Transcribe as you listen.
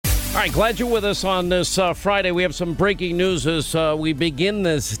All right, glad you're with us on this Friday. We have some breaking news as we begin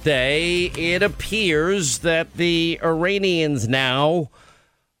this day. It appears that the Iranians now,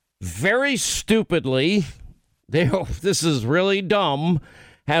 very stupidly, this is really dumb,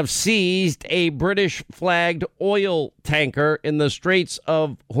 have seized a British-flagged oil tanker in the Straits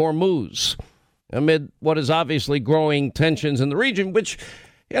of Hormuz amid what is obviously growing tensions in the region, which,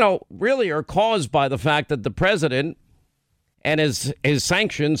 really are caused by the fact that the president and his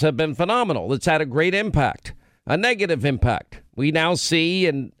sanctions have been phenomenal. It's had a great impact, a negative impact. We now see,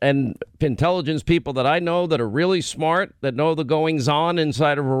 and intelligence people that I know that are really smart, that know the goings on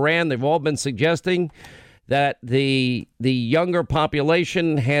inside of Iran, they've all been suggesting that the younger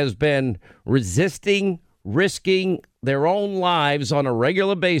population has been resisting, risking their own lives on a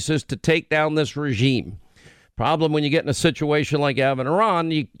regular basis to take down this regime. Problem when you get in a situation like you have in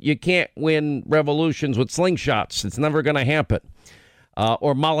Iran, you can't win revolutions with slingshots. It's never going to happen.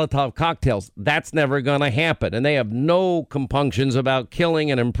 Or Molotov cocktails. That's never going to happen. And they have no compunctions about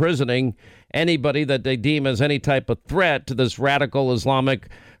killing and imprisoning anybody that they deem as any type of threat to this radical Islamic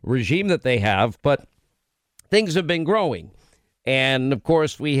regime that they have. But things have been growing. And, of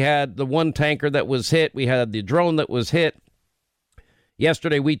course, we had the one tanker that was hit. We had the drone that was hit.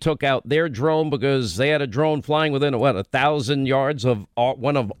 Yesterday, we took out their drone because they had a drone flying within, 1,000 yards of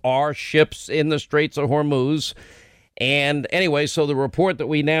one of our ships in the Straits of Hormuz. And anyway, so the report that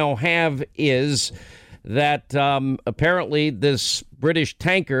we now have is that apparently this British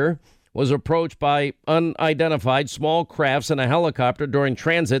tanker was approached by unidentified small crafts and a helicopter during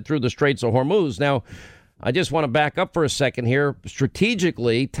transit through the Straits of Hormuz. Now, I just want to back up for a second here.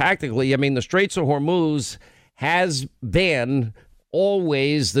 Strategically, tactically, the Straits of Hormuz has been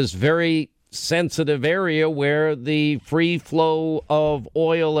always this very sensitive area where the free flow of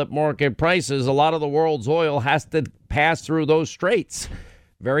oil at market prices, a lot of the world's oil has to pass through those straits,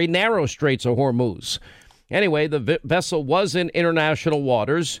 very narrow Straits of Hormuz. Anyway, the vessel was in international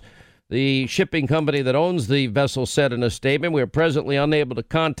waters. The shipping company that owns the vessel said in a statement, "We are presently unable to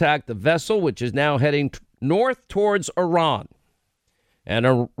contact the vessel, which is now heading north towards Iran." And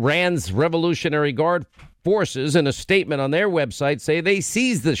Iran's Revolutionary Guard forces, in a statement on their website, say they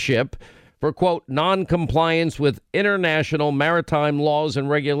seized the ship for, quote, non-compliance with international maritime laws and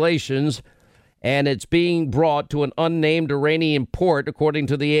regulations, and it's being brought to an unnamed Iranian port, according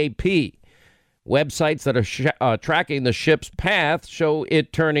to the AP. Websites that are tracking the ship's path show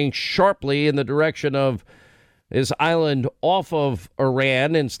it turning sharply in the direction of this island off of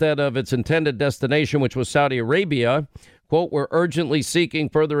Iran instead of its intended destination, which was Saudi Arabia. Quote, "We're urgently seeking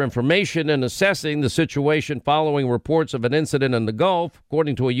further information and assessing the situation following reports of an incident in the Gulf,"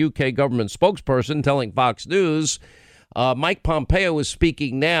 according to a UK government spokesperson telling Fox News. Mike Pompeo is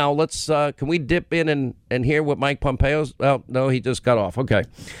speaking now. Can we dip in and hear what Mike Pompeo's? Well, no, he just got off. Okay.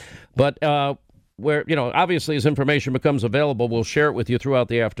 But where, obviously as information becomes available, we'll share it with you throughout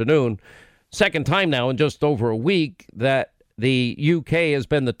the afternoon. Second time now in just over a week that the UK has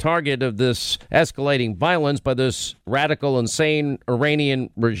been the target of this escalating violence by this radical, insane Iranian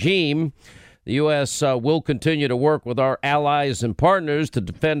regime. The U.S. Will continue to work with our allies and partners to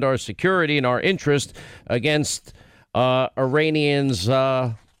defend our security and our interest against Iranians'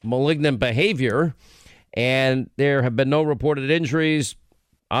 malignant behavior. And there have been no reported injuries.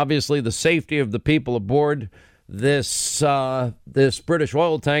 Obviously, the safety of the people aboard this British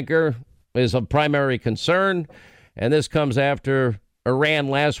oil tanker is of primary concern. And this comes after Iran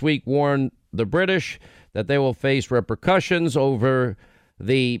last week warned the British that they will face repercussions over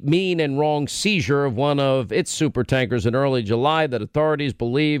the mean and wrong seizure of one of its supertankers in early July that authorities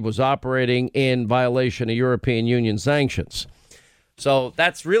believe was operating in violation of European Union sanctions. So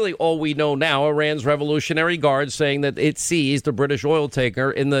that's really all we know now. Iran's Revolutionary Guard saying that it seized a British oil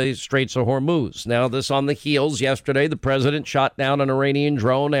tanker in the Straits of Hormuz. Now, this on the heels. Yesterday, the president shot down an Iranian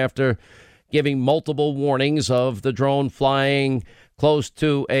drone after giving multiple warnings of the drone flying close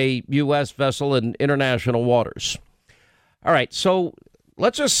to a U.S. vessel in international waters. All right, so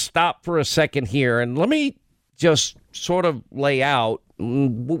let's just stop for a second here, and let me just sort of lay out.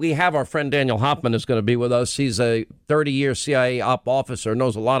 We have our friend Daniel Hoffman is going to be with us. He's a 30-year CIA op officer,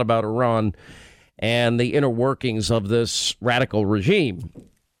 knows a lot about Iran and the inner workings of this radical regime.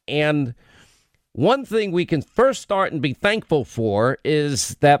 And one thing we can first start and be thankful for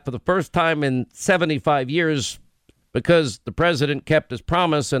is that for the first time in 75 years, because the president kept his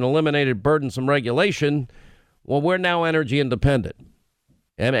promise and eliminated burdensome regulation, well, we're now energy independent.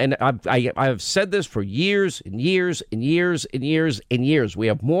 And I've said this for years and years and years and years and years. We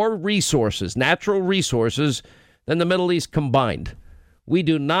have more resources, natural resources, than the Middle East combined. We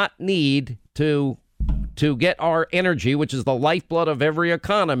do not need to to get our energy, which is the lifeblood of every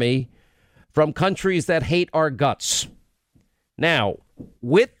economy, from countries that hate our guts. Now,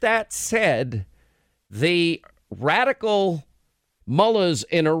 with that said, the radical mullahs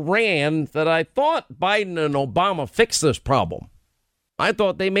in Iran that I thought Biden and Obama fixed this problem. I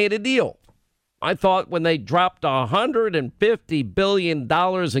thought they made a deal. I thought when they dropped $150 billion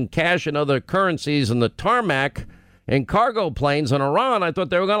in cash and other currencies in the tarmac and cargo planes in Iran, I thought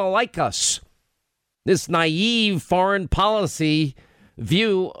they were going to like us. This naive foreign policy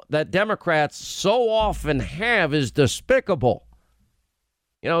view that Democrats so often have is despicable.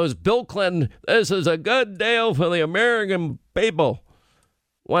 You know, as Bill Clinton, this is a good deal for the American people,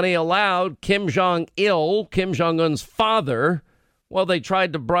 when he allowed Kim Jong-il, Kim Jong-un's father, well, they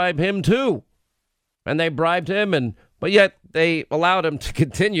tried to bribe him too. And they bribed him, but yet they allowed him to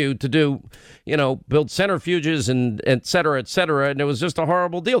continue to do, build centrifuges and et cetera, and it was just a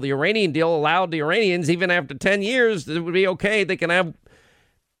horrible deal. The Iranian deal allowed the Iranians, even after 10 years, it would be okay. They can have,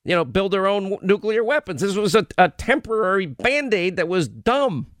 build their own nuclear weapons. This was a temporary Band-Aid that was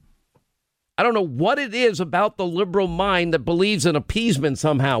dumb. I don't know what it is about the liberal mind that believes in appeasement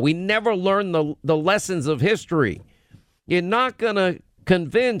somehow. We never learn the lessons of history. You're not going to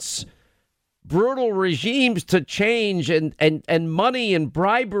convince brutal regimes to change, and money and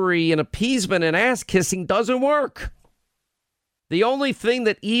bribery and appeasement and ass kissing doesn't work. The only thing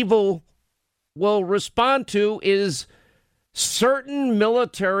that evil will respond to is certain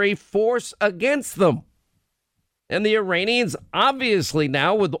military force against them. And the Iranians, obviously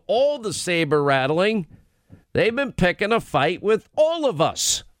now, with all the saber rattling, they've been picking a fight with all of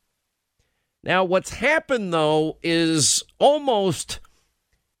us. Now, what's happened, though, is almost...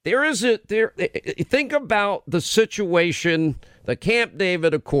 Think about the situation, the Camp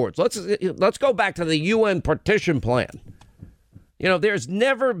David Accords. Let's go back to the UN partition plan. There's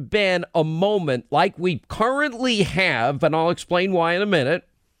never been a moment like we currently have, and I'll explain why in a minute.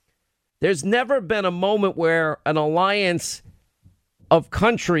 There's never been a moment where an alliance of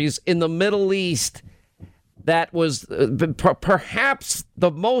countries in the Middle East that was perhaps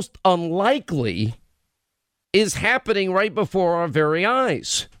the most unlikely is happening right before our very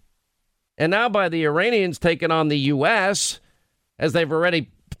eyes. And now by the Iranians taking on the U.S., as they've already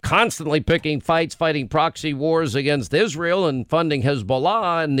constantly picking fights, fighting proxy wars against Israel and funding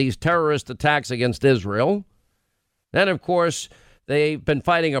Hezbollah and these terrorist attacks against Israel. Then, of course, they've been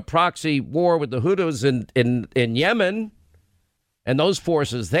fighting a proxy war with the Houthis in Yemen and those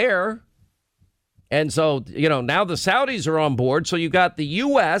forces there. And so, now the Saudis are on board. So you got the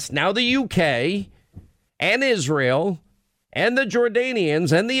U.S., now the U.K., and Israel, and the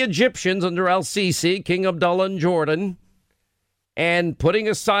Jordanians, and the Egyptians under al-Sisi, King Abdullah in Jordan, and putting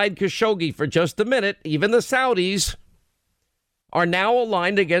aside Khashoggi for just a minute, even the Saudis are now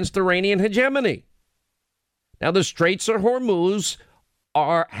aligned against Iranian hegemony. Now, the Straits of Hormuz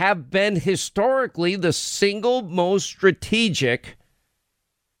have been historically the single most strategic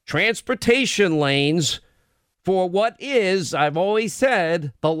transportation lanes for what is, I've always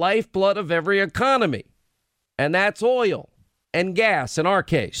said, the lifeblood of every economy. And that's oil and gas in our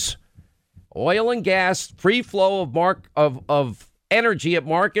case. Oil and gas, free flow of energy at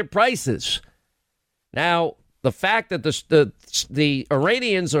market prices. Now, the fact that the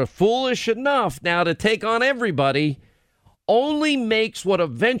Iranians are foolish enough now to take on everybody only makes what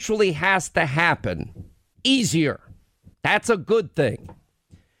eventually has to happen easier. That's a good thing.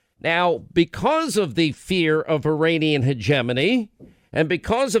 Now, because of the fear of Iranian hegemony, and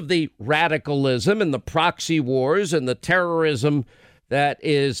because of the radicalism and the proxy wars and the terrorism that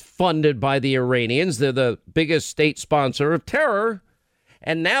is funded by the Iranians, they're the biggest state sponsor of terror.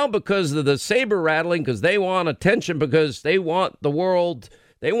 And now because of the saber rattling, because they want attention, because they want the world,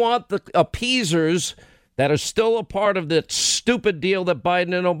 they want the appeasers that are still a part of the stupid deal that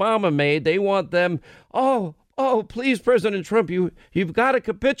Biden and Obama made. They want them, oh, please, President Trump, you've got to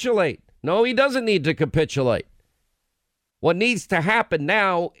capitulate. No, he doesn't need to capitulate. What needs to happen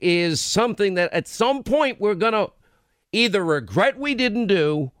now is something that at some point we're going to either regret we didn't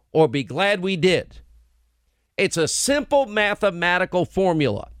do or be glad we did. It's a simple mathematical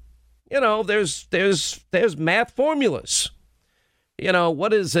formula. There's math formulas.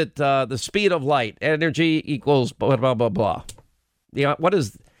 What is it? The speed of light, energy equals blah, blah, blah, blah. What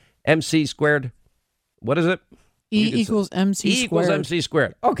is MC squared? What is it? E equals MC squared. E equals MC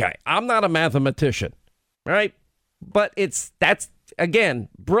squared. Okay, I'm not a mathematician, right? But that's again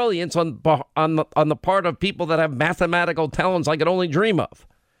brilliance on the part of people that have mathematical talents I could only dream of.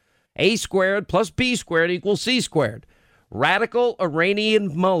 A squared plus B squared equals C squared. Radical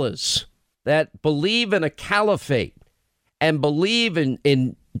Iranian mullahs that believe in a caliphate and believe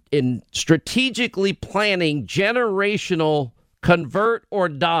in in strategically planning generational convert or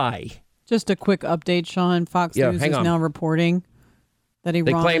die. Just a quick update, Sean. Fox News is now reporting that Iran...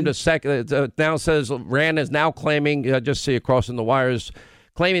 They claimed a second... now says Iran is now claiming, just see it crossing the wires,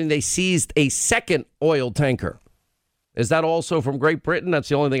 claiming they seized a second oil tanker. Is that also from Great Britain? That's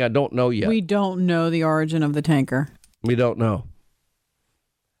the only thing I don't know yet. We don't know the origin of the tanker. We don't know.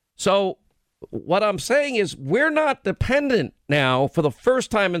 So what I'm saying is we're not dependent now for the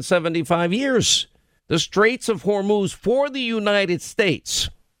first time in 75 years. The Straits of Hormuz for the United States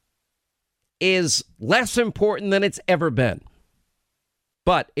is less important than it's ever been.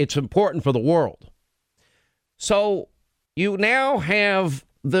 But it's important for the world. So you now have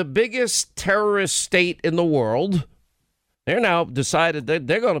the biggest terrorist state in the world. They're now decided that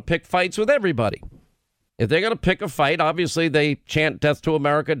they're going to pick fights with everybody. If they're going to pick a fight, obviously they chant death to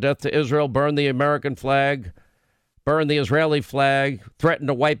America, death to Israel, burn the American flag, burn the Israeli flag, threaten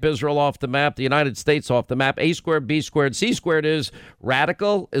to wipe Israel off the map, the United States off the map. A squared, B squared, C squared is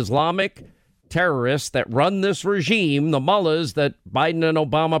radical Islamic terrorists that run this regime, the mullahs that Biden and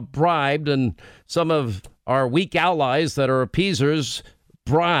Obama bribed, and some of our weak allies that are appeasers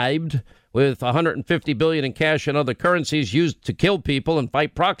bribed with $150 billion in cash and other currencies used to kill people and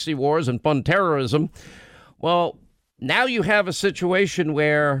fight proxy wars and fund terrorism. Well, now you have a situation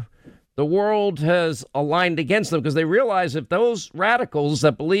where the world has aligned against them because they realize if those radicals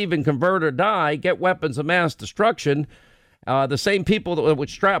that believe in convert or die get weapons of mass destruction, the same people that would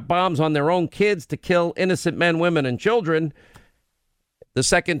strap bombs on their own kids to kill innocent men, women, and children, the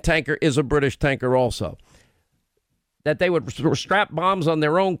second tanker is a British tanker also. That they would strap bombs on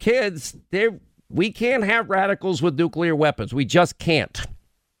their own kids, we can't have radicals with nuclear weapons. We just can't.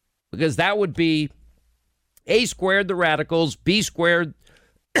 Because that would be A squared, the radicals, B squared,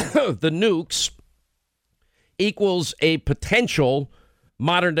 the nukes, equals a potential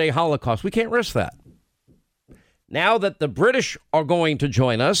modern-day Holocaust. We can't risk that. Now that the British are going to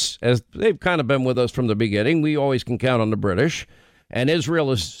join us, as they've kind of been with us from the beginning, we always can count on the British, and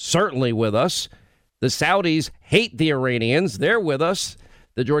Israel is certainly with us. The Saudis hate the Iranians. They're with us.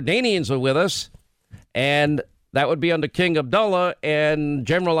 The Jordanians are with us. And that would be under King Abdullah, and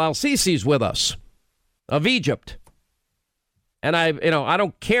General al-Sisi's with us of Egypt. And I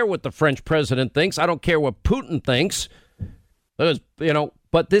don't care what the French president thinks. I don't care what Putin thinks.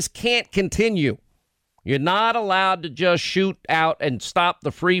 But this can't continue. You're not allowed to just shoot out and stop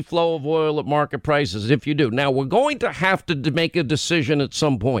the free flow of oil at market prices if you do. Now, we're going to have to make a decision at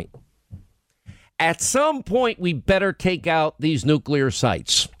some point. At some point, we better take out these nuclear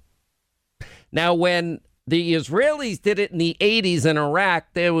sites. Now, when the Israelis did it in the 80s in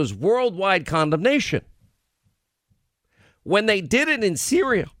Iraq, there was worldwide condemnation. When they did it in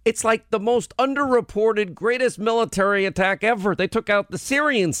Syria, it's like the most underreported, greatest military attack ever. They took out the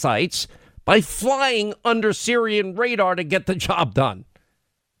Syrian sites by flying under Syrian radar to get the job done.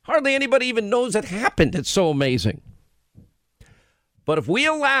 Hardly anybody even knows it happened. It's so amazing. But if we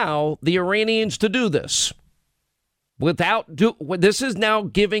allow the Iranians to do this, this is now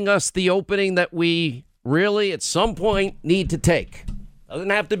giving us the opening that we really at some point need to take. Doesn't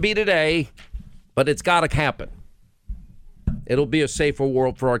have to be today, but it's got to happen. It'll be a safer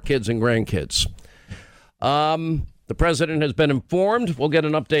world for our kids and grandkids. The president has been informed. We'll get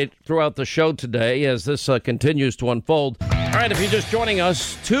an update throughout the show today as this continues to unfold. All right, if you're just joining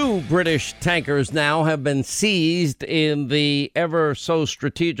us, 2 British tankers now have been seized in the ever so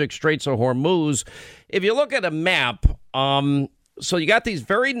strategic Straits of Hormuz. If you look at a map, so you got these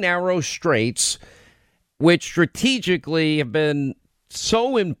very narrow straits, which strategically have been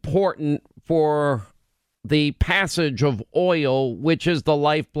so important for the passage of oil, which is the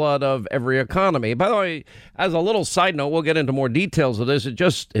lifeblood of every economy. By the way, as a little side note, we'll get into more details of this.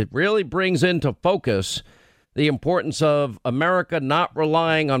 It really brings into focus the importance of America not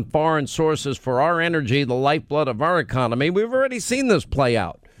relying on foreign sources for our energy, the lifeblood of our economy. We've already seen this play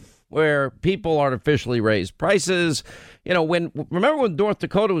out where people artificially raise prices. Remember when North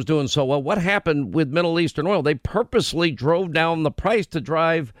Dakota was doing so well, what happened with Middle Eastern oil? They purposely drove down the price to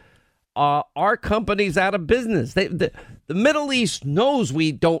drive our companies out of business. The Middle East knows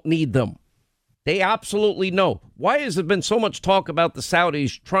we don't need them. They absolutely know. Why has there been so much talk about the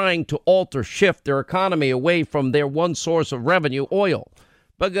Saudis trying to shift their economy away from their one source of revenue, oil?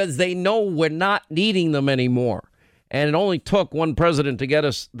 Because they know we're not needing them anymore. And it only took one president to get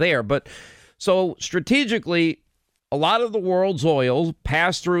us there. But so strategically, a lot of the world's oil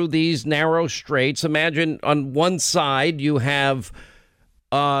passed through these narrow straits. Imagine on one side you have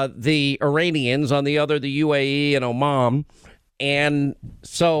the Iranians, on the other the UAE and Oman. And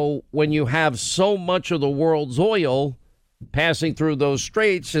so when you have so much of the world's oil passing through those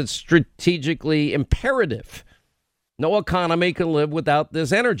straits, it's strategically imperative. No economy can live without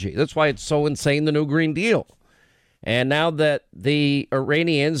this energy. That's why it's so insane, the new Green Deal. And now that the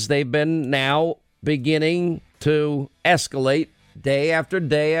Iranians, they've been now beginning to escalate day after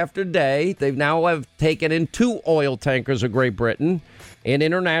day after day. They've now have taken in 2 oil tankers of Great Britain in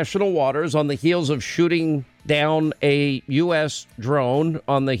international waters on the heels of shooting down a U.S. drone,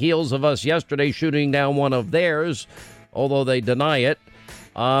 on the heels of us yesterday shooting down one of theirs, although they deny it.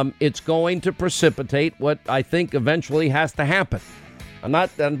 It's going to precipitate what I think eventually has to happen.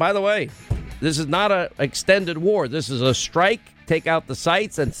 And by the way, this is not an extended war. This is a strike, take out the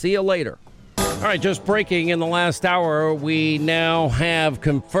sites, and see you later. All right, just breaking in the last hour, we now have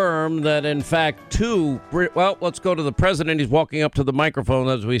confirmed that, in fact, let's go to the president. He's walking up to the microphone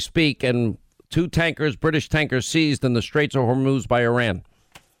as we speak, and 2 tankers, British tankers, seized in the Straits of Hormuz by Iran.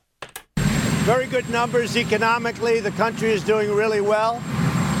 Very good numbers economically. The country is doing really well.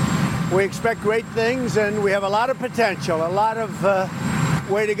 We expect great things, and we have a lot of potential, a lot of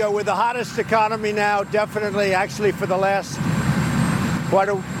way to go. We're the hottest economy now, definitely, actually, for the last quite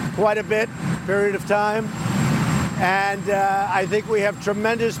a bit period of time. And I think we have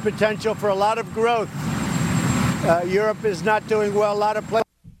tremendous potential for a lot of growth. Europe is not doing well. A lot of places.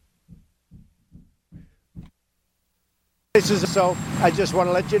 So I just want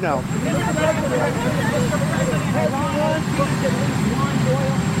to let you know.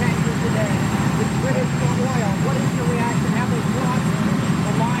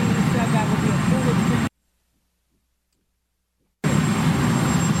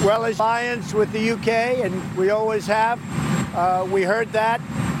 Well, as alliance with the UK, and we always have, we heard that.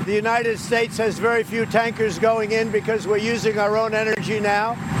 The United States has very few tankers going in because we're using our own energy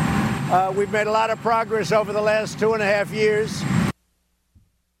now. We've made a lot of progress over the last 2.5 years.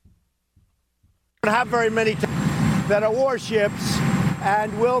 We don't have very many that are warships,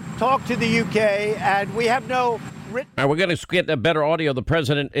 and we'll talk to the UK, and we have no... All right, we're going to get a better audio. The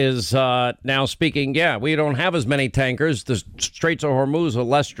president is now speaking. Yeah, we don't have as many tankers. The Straits of Hormuz are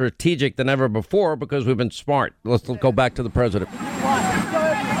less strategic than ever before because we've been smart. Let's go back to the president.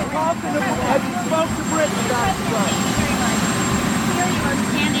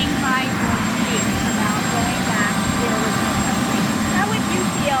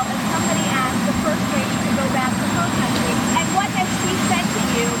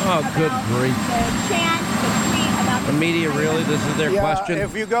 Oh, good grief. The media, really? This is their question?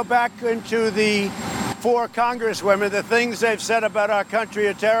 If you go back into the 4 congresswomen, the things they've said about our country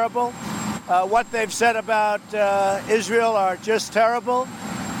are terrible. What they've said about Israel are just terrible.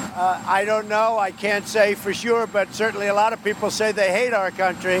 I don't know. I can't say for sure, but certainly a lot of people say they hate our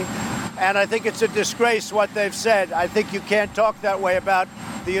country. And I think it's a disgrace what they've said. I think you can't talk that way about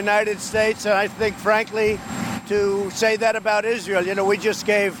the United States. And I think, frankly, to say that about Israel, we just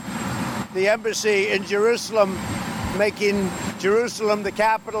gave the embassy in Jerusalem, making Jerusalem the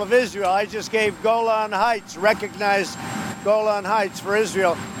capital of Israel. I just gave Golan Heights, recognized Golan Heights for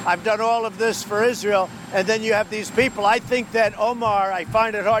Israel. I've done all of this for Israel, and then you have these people. I think that Omar, I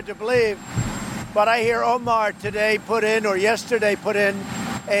find it hard to believe, but I hear Omar today yesterday put in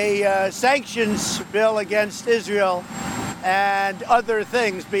a sanctions bill against Israel and other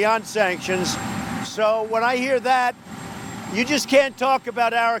things beyond sanctions. So when I hear that, you just can't talk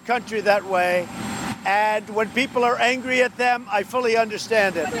about our country that way. And when people are angry at them, I fully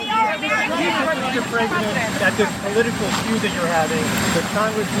understand it. Mr. President, that this political feud that you're having with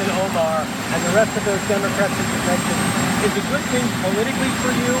Congressman Omar and the rest of those Democrats that you mentioned is a good thing politically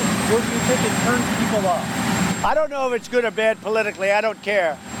for you, or do you think it turns people off? I don't know if it's good or bad politically. I don't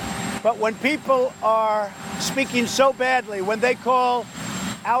care. But when people are speaking so badly, when they call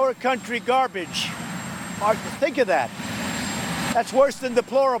our country garbage, think of that. That's worse than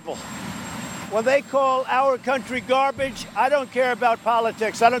deplorable. When they call our country garbage, I don't care about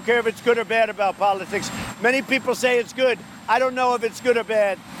politics. I don't care if it's good or bad about politics. Many people say it's good. I don't know if it's good or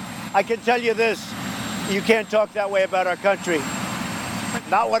bad. I can tell you this, you can't talk that way about our country.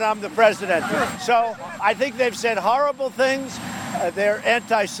 Not when I'm the president. So I think they've said horrible things. They're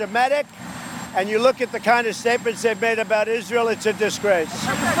anti-Semitic. And you look at the kind of statements they've made about Israel, it's a disgrace.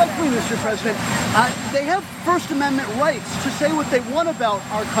 Respectfully, Mr. President, they have First Amendment rights to say what they want about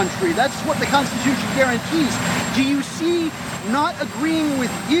our country. That's what the Constitution guarantees. Do you see not agreeing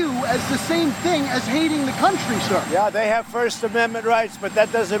with you as the same thing as hating the country, sir? Yeah, they have First Amendment rights, but that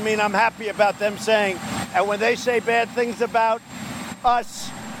doesn't mean I'm happy about them saying. And when they say bad things about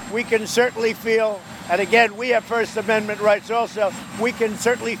us, we can certainly feel. And again, we have First Amendment rights also. We can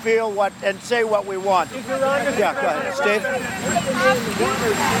certainly feel and say what we want. Yeah, go ahead, Steve.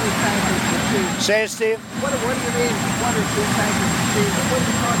 Say it, Steve. What do you mean, 1 or 2 sanctions received? What are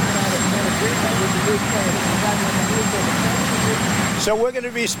you talking about an agreement with the UK? So we're going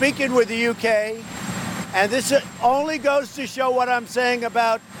to be speaking with the UK, and this only goes to show what I'm saying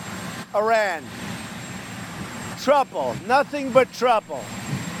about Iran. Trouble, nothing but trouble.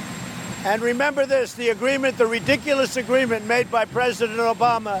 And remember this, the agreement, the ridiculous agreement made by President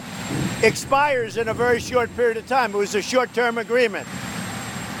Obama expires in a very short period of time. It was a short-term agreement.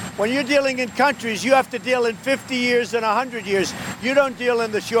 When you're dealing in countries, you have to deal in 50 years and 100 years. You don't deal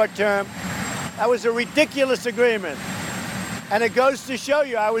in the short term. That was a ridiculous agreement. And it goes to show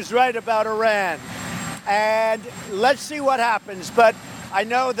you I was right about Iran. And let's see what happens. But I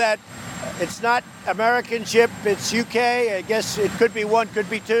know that it's not American ship, it's UK. I guess it could be 1, could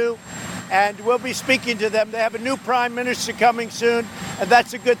be 2. And we'll be speaking to them. They have a new prime minister coming soon, and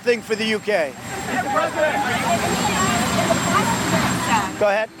that's a good thing for the UK. Go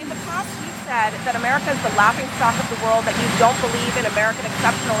ahead. In the past, you said that America is the laughingstock of the world, that you don't believe in American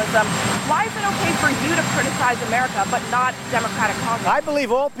exceptionalism. Why is it okay for you to criticize America, but not Democratic Congress? I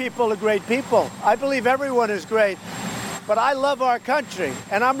believe all people are great people. I believe everyone is great. But I love our country,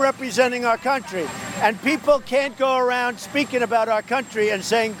 and I'm representing our country. And people can't go around speaking about our country and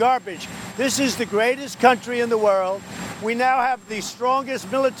saying garbage. This is the greatest country in the world. We now have the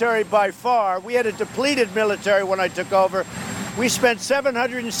strongest military by far. We had a depleted military when I took over. We spent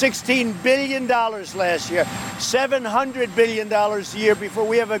 $716 billion last year, $700 billion a year before.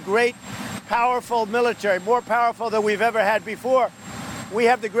 We have a great, powerful military, more powerful than we've ever had before. We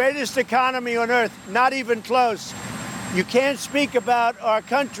have the greatest economy on earth, not even close. You can't speak about our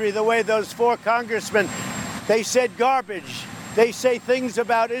country the way those 4 congressmen, they said garbage. They say things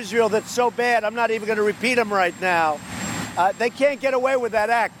about Israel that's so bad, I'm not even going to repeat them right now. They can't get away with that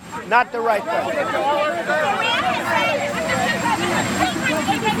act. Not the right thing.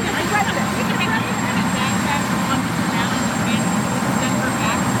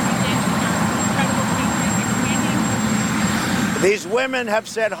 These women have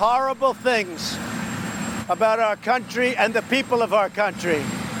said horrible things about our country and the people of our country.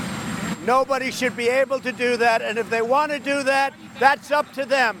 Nobody should be able to do that, and if they want to do that, that's up to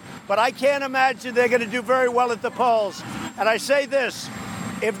them. But I can't imagine they're going to do very well at the polls. And I say this,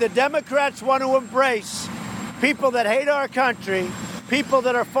 if the Democrats want to embrace people that hate our country, people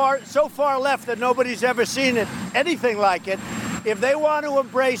that are so far left that nobody's ever seen it, anything like it, if they want to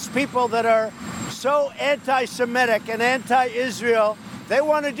embrace people that are so anti-Semitic and anti-Israel, they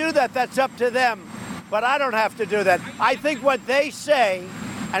want to do that, that's up to them. But I don't have to do that. I think what they say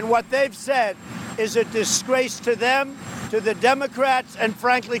and what they've said is a disgrace to them, to the Democrats, and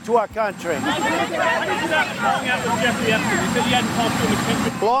frankly to our country.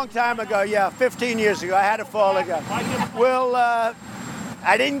 Long time ago, yeah, 15 years ago. I had a fall ago. Well,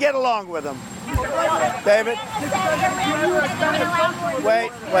 I didn't get along with them. David?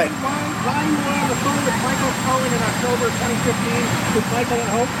 Wait. Why you were on the phone with Michael Cohen in October 2015 with Michael and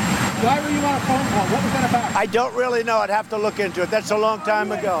Hope? Why were you on a phone call? What was that about? I don't really know. I'd have to look into it. That's a long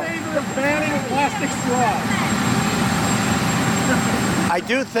time ago. In favor of banning plastic straws. I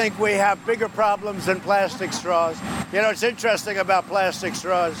do think we have bigger problems than plastic straws. You know, it's interesting about plastic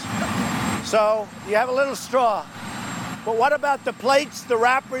straws. So you have a little straw. But what about the plates, the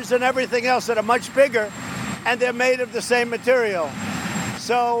wrappers, and everything else that are much bigger, and they're made of the same material?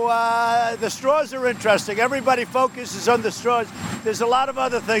 So the straws are interesting. Everybody focuses on the straws. There's a lot of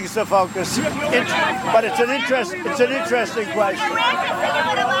other things to focus, but it's an interesting question.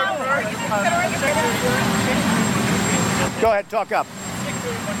 Go ahead, talk up.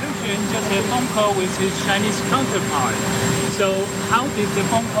 Mnuchin just had a phone call with his Chinese counterpart. So how did the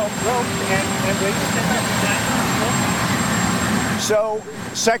phone call go? And wait a second. So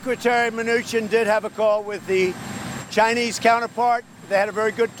Secretary Mnuchin did have a call with the Chinese counterpart. They had a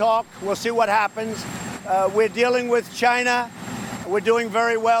very good talk. We'll see what happens. We're dealing with China. We're doing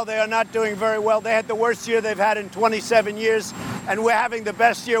very well. They are not doing very well. They had the worst year they've had in 27 years, and we're having the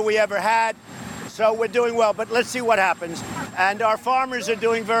best year we ever had. So we're doing well, but let's see what happens. And our farmers are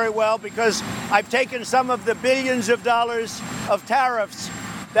doing very well because I've taken some of the billions of dollars of tariffs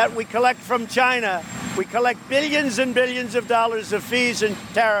that we collect from China. We collect billions and billions of dollars of fees and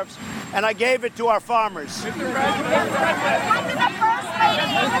tariffs, and I gave it to our farmers. When did the First Lady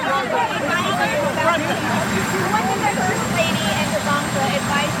and Ivanka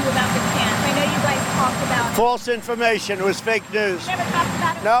advise you about the chance? I know you guys talked about it. False information. It was fake news. You never talked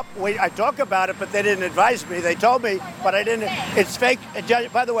about it? Nope. I talk about it, but they didn't advise me. They told me, but I didn't. It's fake.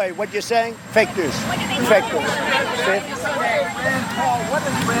 By the way, what you're saying, fake news. Fake news. What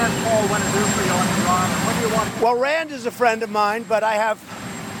does Rand Paul want to do for you on Iran? What do you want? Well, Rand is a friend of mine, but I have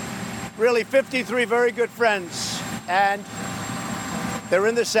really 53 very good friends, and they're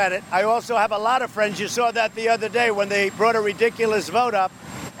in the Senate. I also have a lot of friends. You saw that the other day when they brought a ridiculous vote up,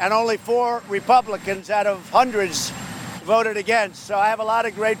 and only 4 Republicans out of hundreds voted against. So I have a lot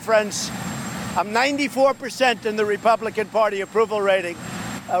of great friends. I'm 94% in the Republican Party approval rating.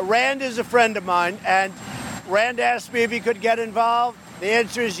 Rand is a friend of mine, and Rand asked me if he could get involved. The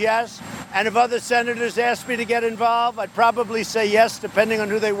answer is yes. And if other senators asked me to get involved, I'd probably say yes, depending on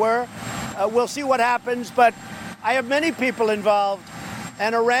who they were. We'll see what happens, but I have many people involved,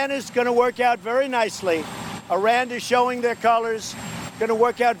 and Iran is going to work out very nicely. Iran is showing their colors, going to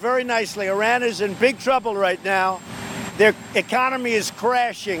work out very nicely. Iran is in big trouble right now. Their economy is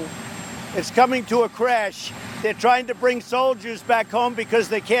crashing. It's coming to a crash. They're trying to bring soldiers back home because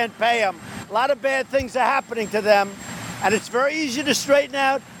they can't pay them. A lot of bad things are happening to them, and it's very easy to straighten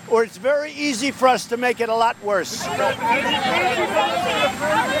out, or it's very easy for us to make it a lot worse.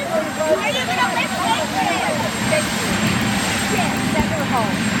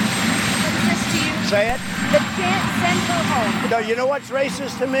 Say it. The can't send her home. No, you know what's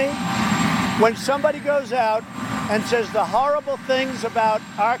racist to me? When somebody goes out and says the horrible things about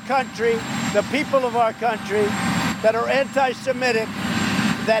our country, the people of our country, that are anti-Semitic,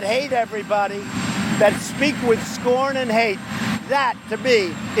 that hate everybody, that speak with scorn and hate, that, to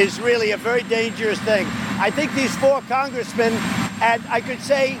me, is really a very dangerous thing. I think these 4 congressmen, and I could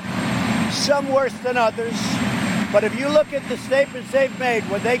say some worse than others, but if you look at the statements they've made,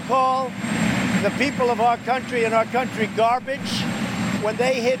 when they call the people of our country and our country garbage, when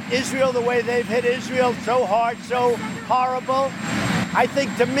they hit Israel the way they've hit Israel, so hard, so horrible, I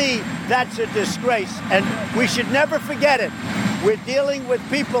think, to me, that's a disgrace. And we should never forget it. We're dealing with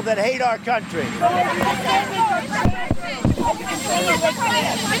people that hate our country.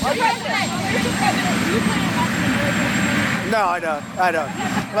 No, I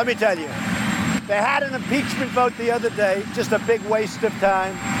don't. Let me tell you. They had an impeachment vote the other day, just a big waste of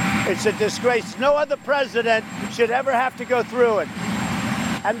time. It's a disgrace. No other president should ever have to go through it.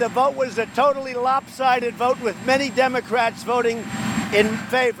 And the vote was a totally lopsided vote with many Democrats voting in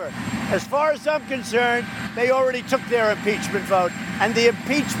favor. As far as I'm concerned, they already took their impeachment vote. And the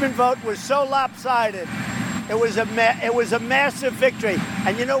impeachment vote was so lopsided. It was a massive victory.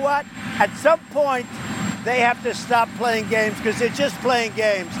 And you know what? At some point, they have to stop playing games because they're just playing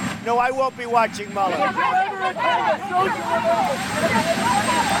games. No, I won't be watching Mueller. Your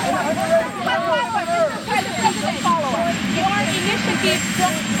initiative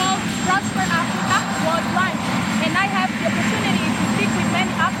called Prosper Africa was launched, and I have the opportunity to speak with many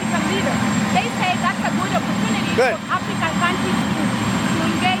African leaders. They say that's a good opportunity for African countries to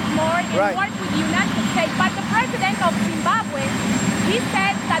engage more and work with the United States. But the president of Zimbabwe, he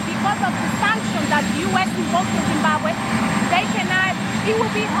said that because of the sanctions that the U.S. imposed on Zimbabwe, they cannot, it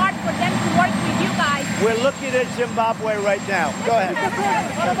will be hard for them to work with you guys. We're looking at Zimbabwe right now. Go ahead.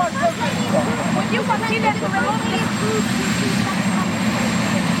 Would you consider to remove these troops?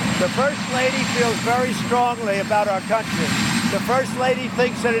 The First Lady feels very strongly about our country. The First Lady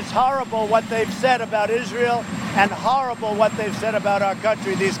thinks that it's horrible what they've said about Israel and horrible what they've said about our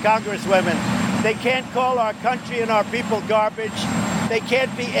country, these congresswomen. They can't call our country and our people garbage. They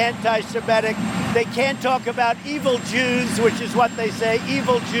can't be anti-Semitic. They can't talk about evil Jews, which is what they say,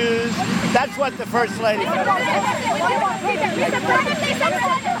 evil Jews. That's what the First Lady says.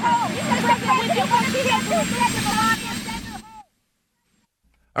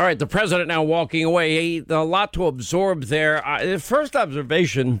 All right, the president now walking away. A lot to absorb there. The first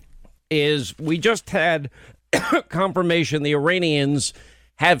observation is we just had confirmation the Iranians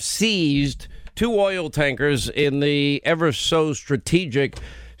have seized 2 oil tankers in the ever so strategic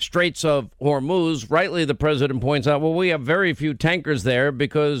Straits of Hormuz. Rightly, the president points out, well, we have very few tankers there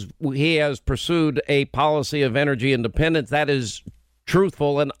because he has pursued a policy of energy independence. That is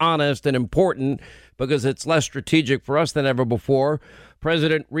truthful and honest and important because it's less strategic for us than ever before.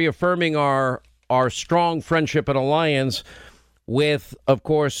 President reaffirming our strong friendship and alliance with, of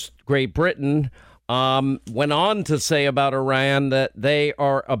course, Great Britain. Went on to say about Iran that they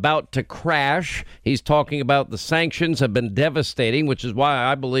are about to crash. He's talking about the sanctions have been devastating, which is why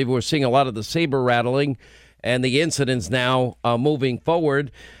I believe we're seeing a lot of the saber rattling and the incidents now moving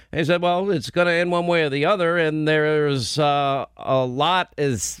forward. And he said, well, it's going to end one way or the other. And there's they're in a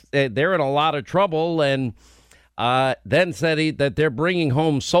lot of trouble. And then said that they're bringing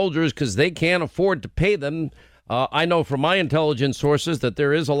home soldiers because they can't afford to pay them. I know from my intelligence sources that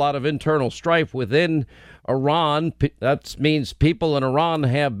there is a lot of internal strife within Iran. That means people in Iran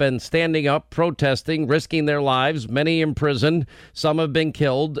have been standing up, protesting, risking their lives, many imprisoned. Some have been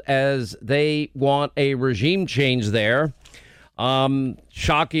killed as they want a regime change there.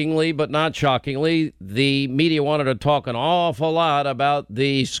 Shockingly, but not shockingly, the media wanted to talk an awful lot about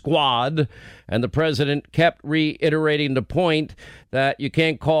the Squad, and the president kept reiterating the point that you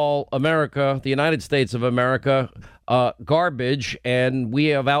can't call America, the United States of America, garbage. And we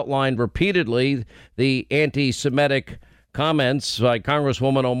have outlined repeatedly the anti-Semitic comments by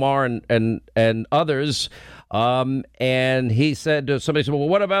Congresswoman Omar and others. And he said to somebody said, well,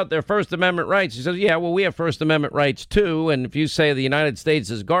 what about their First Amendment rights? He says, yeah, well, we have First Amendment rights, too. And if you say the United States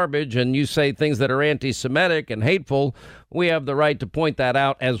is garbage and you say things that are anti-Semitic and hateful, we have the right to point that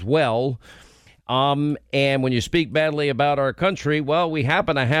out as well. And when you speak badly about our country, well, we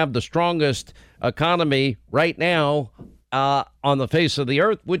happen to have the strongest economy right now on the face of the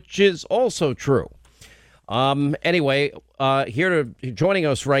earth, which is also true. Anyway, joining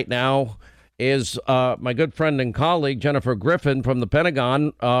us right now is my good friend and colleague, Jennifer Griffin from the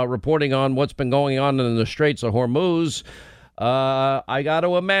Pentagon, reporting on what's been going on in the Straits of Hormuz. I got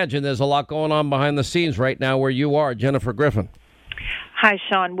to imagine there's a lot going on behind the scenes right now where you are, Jennifer Griffin. Hi,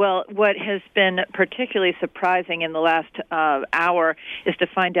 Sean. Well, what has been particularly surprising in the last hour is to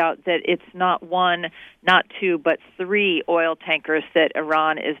find out that it's not one, not two, but 3 oil tankers that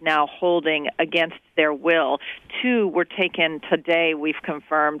Iran is now holding against their will. 2 were taken today, we've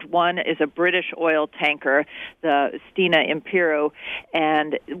confirmed. One is a British oil tanker, the Stena Impero,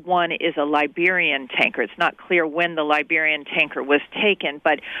 and one is a Liberian tanker. It's not clear when the Liberian tanker was taken,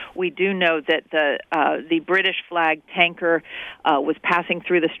 but we do know that the British flag tanker was passing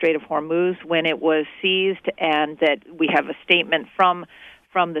through the Strait of Hormuz when it was seized, and that we have a statement from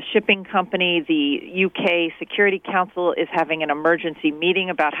the shipping company. The UK Security Council is having an emergency meeting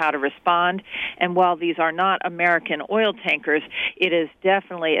about how to respond. And while these are not American oil tankers, it is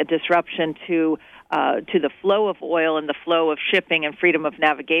definitely a disruption to the flow of oil and the flow of shipping and freedom of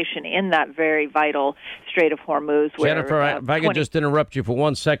navigation in that very vital Strait of Hormuz. Jennifer, if I could just interrupt you for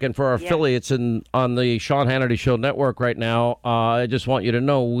 1 second for our affiliates on the Sean Hannity Show network right now. I just want you to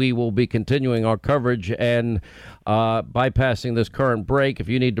know we will be continuing our coverage and bypassing this current break. If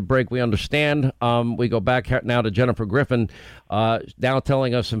you need to break, we understand. We go back now to Jennifer Griffin, now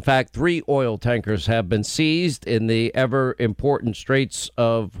telling us, in fact, 3 oil tankers have been seized in the ever-important Straits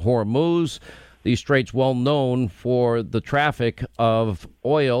of Hormuz. These straits well known for the traffic of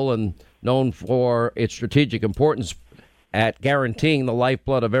oil and known for its strategic importance at guaranteeing the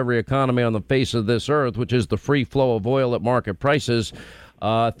lifeblood of every economy on the face of this earth, which is the free flow of oil at market prices.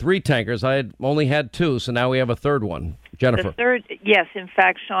 3 tankers. I had only had 2, so now we have a third one. Jennifer. Yes, in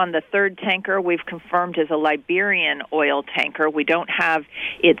fact, Sean, the third tanker we've confirmed is a Liberian oil tanker. We don't have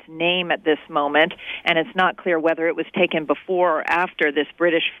its name at this moment, and it's not clear whether it was taken before or after this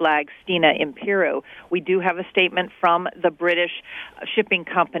British flag Stena Impero. We do have a statement from the British shipping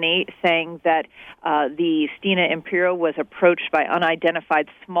company saying that the Stena Impero was approached by unidentified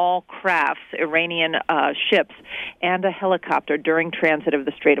small crafts, Iranian ships, and a helicopter during transit of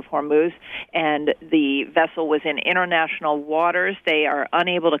the Strait of Hormuz, and the vessel was in international waters. They are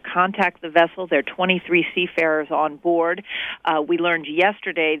unable to contact the vessel. There are 23 seafarers on board. We learned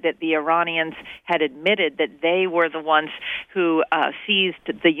yesterday that the Iranians had admitted that they were the ones who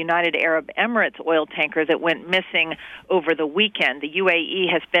seized the United Arab Emirates oil tanker that went missing over the weekend. The UAE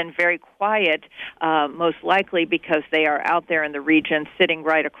has been very quiet, most likely because they are out there in the region sitting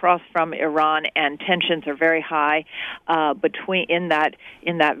right across from Iran, and tensions are very high in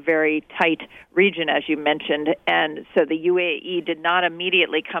that very tight region, as you mentioned. And so the UAE did not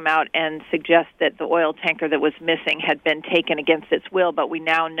immediately come out and suggest that the oil tanker that was missing had been taken against its will, but we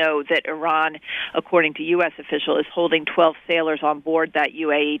now know that Iran, according to U.S. officials, is holding 12 sailors on board that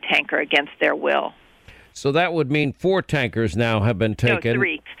UAE tanker against their will. So that would mean 4 tankers now have been taken. No,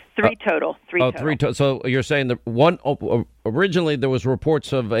 3. 3 total. 3 total. 3 total. So you're saying that one originally there was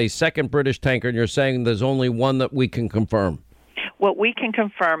reports of a second British tanker, and you're saying there's only one that we can confirm. What we can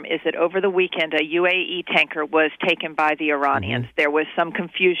confirm is that over the weekend, a UAE tanker was taken by the Iranians. Mm-hmm. There was some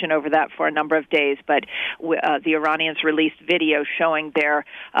confusion over that for a number of days, but the Iranians released video showing their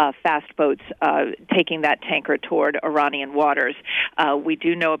fast boats taking that tanker toward Iranian waters. We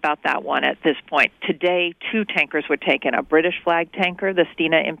do know about that one at this point. Today, 2 tankers were taken, a British flag tanker, the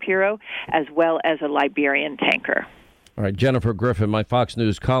Stena Impero, as well as a Liberian tanker. All right, Jennifer Griffin, my Fox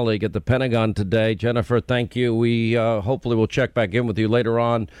News colleague at the Pentagon today. Jennifer, thank you. We hopefully will check back in with you later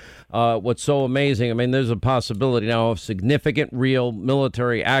on. What's so amazing, I mean, there's a possibility now of significant real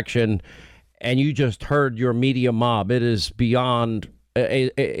military action, and you just heard your media mob. It is beyond,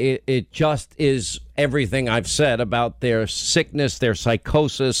 it just is everything I've said about their sickness, their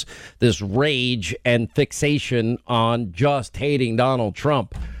psychosis, this rage and fixation on just hating Donald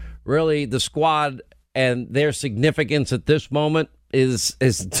Trump. Really, the Squad and their significance at this moment is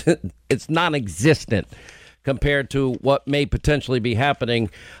it's non-existent compared to what may potentially be happening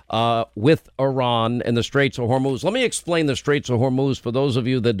with Iran and the Straits of Hormuz. Let me explain the Straits of Hormuz for those of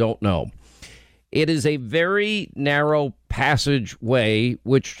you that don't know. It is a very narrow passageway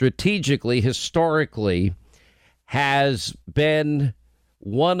which strategically, historically, has been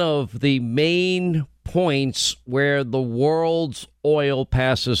one of the main points where the world's oil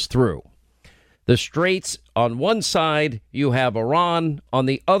passes through. The Straits, on one side, you have Iran. On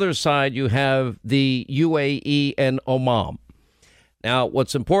the other side, you have the UAE and Oman. Now,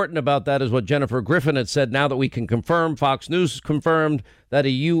 what's important about that is what Jennifer Griffin had said. Now that we can confirm, Fox News confirmed that a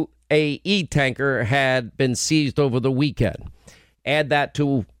UAE tanker had been seized over the weekend. Add that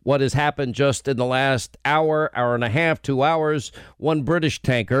to what has happened just in the last hour, hour and a half, 2 hours, one British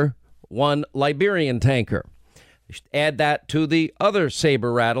tanker, one Liberian tanker. Add that to the other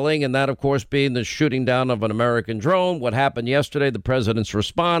saber rattling, and that, of course, being the shooting down of an American drone, what happened yesterday, the president's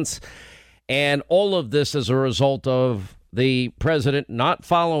response, and all of this as a result of the president not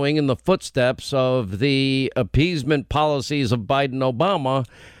following in the footsteps of the appeasement policies of Biden-Obama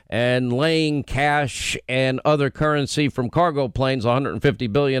and laying cash and other currency from cargo planes,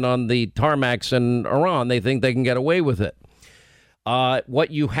 $150 billion on the tarmacs in Iran. They think they can get away with it.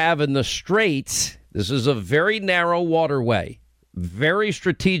 What you have in the Straits, this is a very narrow waterway, very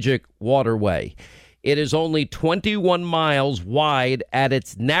strategic waterway. It is only 21 miles wide at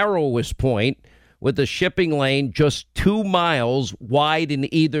its narrowest point, with the shipping lane just 2 miles wide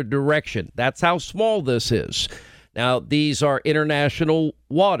in either direction. That's how small this is. Now, these are international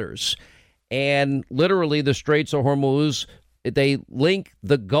waters, and literally the Straits of Hormuz, they link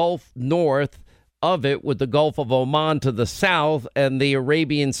the Gulf north of it with the Gulf of Oman to the south and the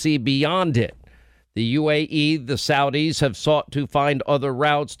Arabian Sea beyond it. The UAE, the Saudis, have sought to find other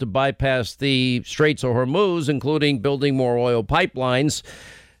routes to bypass the Straits of Hormuz, including building more oil pipelines.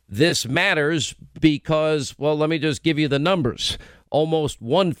 This matters because, well, let me just give you the numbers. Almost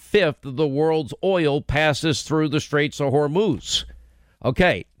 1/5 of the world's oil passes through the Straits of Hormuz.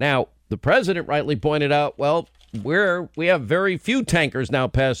 Okay, now, the president rightly pointed out, well, we have very few tankers now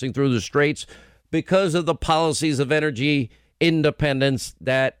passing through the Straits because of the policies of energy independence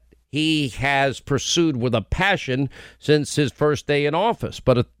that he has pursued with a passion since his first day in office.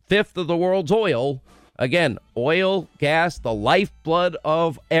 But 1/5 of the world's oil, again, oil, gas, the lifeblood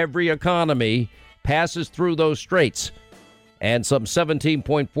of every economy, passes through those straits. And some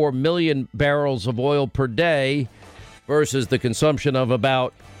 17.4 million barrels of oil per day versus the consumption of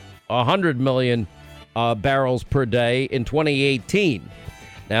about 100 million barrels per day in 2018.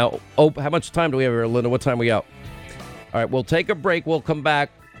 Now, how much time do we have here, Linda? What time are we out? All right, we'll take a break. We'll come back.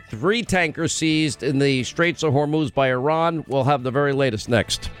 3 tankers seized in the Straits of Hormuz by Iran. We'll have the very latest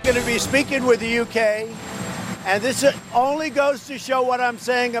next. I'm going to be speaking with the UK, and this only goes to show what I'm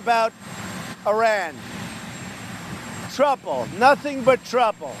saying about Iran. Trouble, nothing but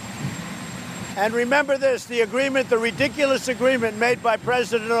trouble. And remember this, the ridiculous agreement made by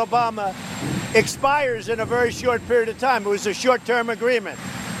President Obama expires in a very short period of time. It was a short-term agreement.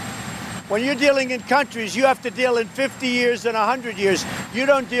 When you're dealing in countries, you have to deal in 50 years and 100 years. You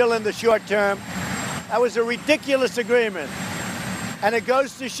don't deal in the short term. That was a ridiculous agreement. And it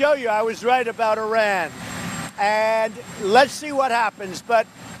goes to show you I was right about Iran. And let's see what happens. But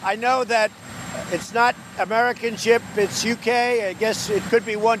I know that it's not American ship, it's UK. I guess it could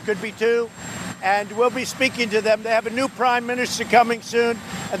be 1, could be 2. And we'll be speaking to them. They have a new prime minister coming soon,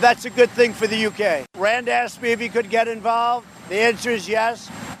 and that's a good thing for the UK. Rand asked me if he could get involved. The answer is yes.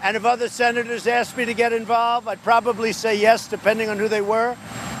 And if other senators asked me to get involved, I'd probably say yes, depending on who they were.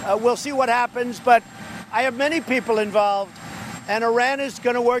 We'll see what happens, but I have many people involved, and Iran is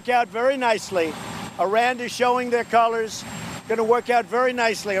going to work out very nicely. Iran is showing their colors, going to work out very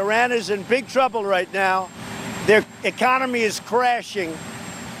nicely. Iran is in big trouble right now. Their economy is crashing.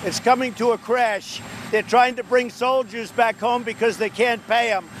 It's coming to a crash. They're trying to bring soldiers back home because they can't pay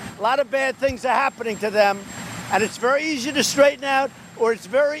them. A lot of bad things are happening to them, and it's very easy to straighten out, or it's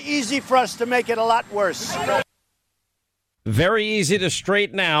very easy for us to make it a lot worse. Very easy to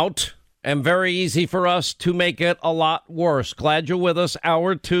straighten out and very easy for us to make it a lot worse. Glad you're with us.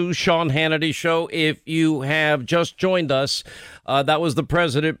 Hour 2, Sean Hannity Show. If you have just joined us, that was the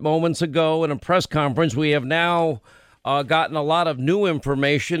president moments ago in a press conference. We have now gotten a lot of new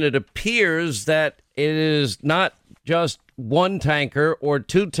information. It appears that it is not just 1 tanker or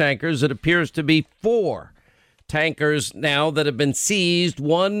 2 tankers. It appears to be 4 tankers now that have been seized.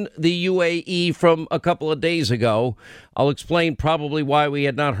 One, the UAE from a couple of days ago. I'll explain probably why we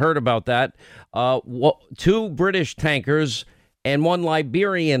had not heard about that. 2 British tankers and 1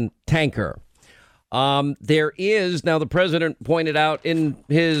 Liberian tanker. There is, now the president pointed out in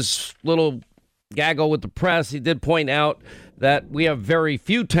his little gaggle with the press, he did point out that we have very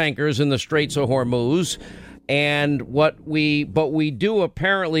few tankers in the Straits of Hormuz. And but we do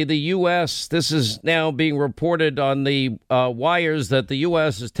apparently, the U.S., this is now being reported on the wires, that the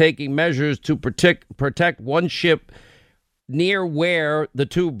U.S. is taking measures to protect one ship near where the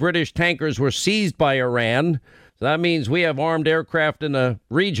 2 British tankers were seized by Iran. So that means we have armed aircraft in the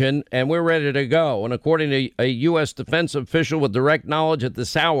region and we're ready to go. And according to a U.S. defense official with direct knowledge at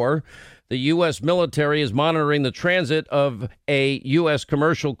this hour, the U.S. military is monitoring the transit of a U.S.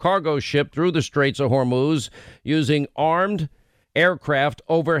 commercial cargo ship through the Straits of Hormuz using armed aircraft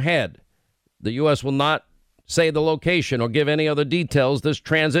overhead. The U.S. will not say the location or give any other details. This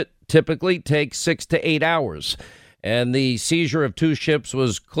transit typically takes 6 to 8 hours. And the seizure of 2 ships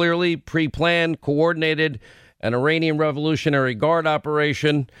was clearly pre-planned, coordinated, an Iranian Revolutionary Guard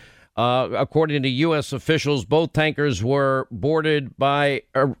operation. According to U.S. officials, both tankers were boarded by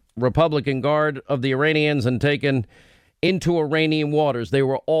a Republican Guard of the Iranians and taken into Iranian waters. They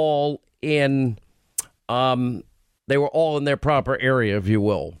were all in their proper area, if you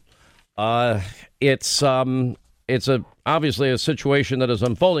will. It's obviously a situation that is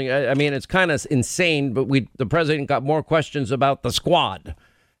unfolding. I mean, it's kind of insane, but the president got more questions about the squad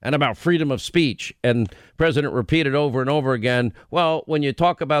and about freedom of speech. And the president repeated over and over again, well, when you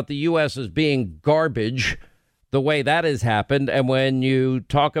talk about the U.S. as being garbage, the way that has happened, and when you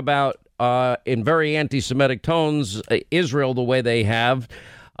talk about, in very anti-Semitic tones, Israel the way they have,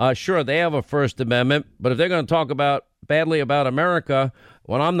 sure, they have a First Amendment, but if they're going to talk badly about America,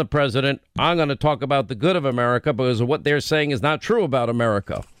 when I'm the president, I'm going to talk about the good of America, because what they're saying is not true about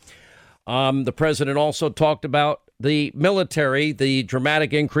America. The president also talked about the military, the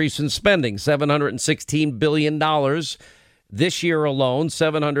dramatic increase in spending, $716 billion this year alone,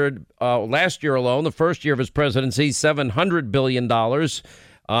 last year alone, the first year of his presidency, $700 billion,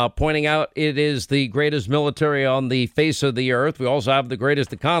 pointing out it is the greatest military on the face of the earth. We also have the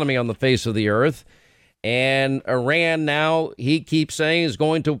greatest economy on the face of the earth. And Iran now, he keeps saying, is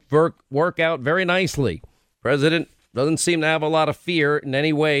going to work out very nicely. President doesn't seem to have a lot of fear in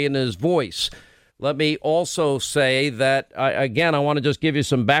any way in his voice. Let me also say that, I want to just give you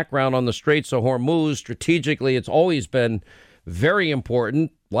some background on the Straits of Hormuz. Strategically, it's always been very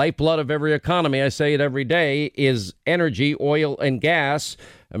important. Lifeblood of every economy, I say it every day, is energy, oil, and gas.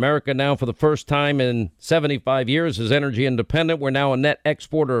 America now, for the first time in 75 years, is energy independent. We're now a net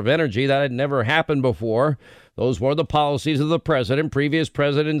exporter of energy. That had never happened before. Those were the policies of the president. Previous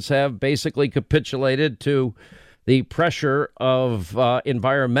presidents have basically capitulated to the pressure of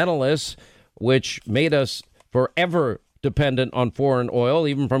environmentalists, which made us forever dependent on foreign oil,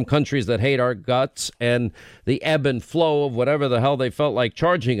 even from countries that hate our guts, and the ebb and flow of whatever the hell they felt like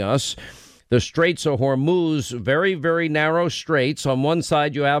charging us. The Straits of Hormuz, very, very narrow straits. On one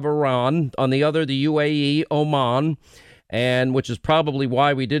side, you have Iran. On the other, the UAE, Oman, and which is probably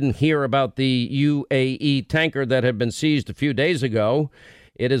why we didn't hear about the UAE tanker that had been seized a few days ago.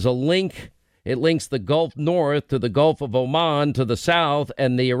 It is a link. It links the Gulf north to the Gulf of Oman to the south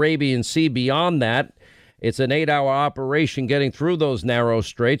and the Arabian Sea beyond that. It's an 8-hour operation getting through those narrow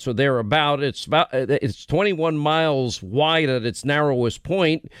straits, or thereabout. It's 21 miles wide at its narrowest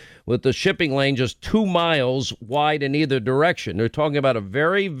point, with the shipping lane just 2 miles wide in either direction. They're talking about a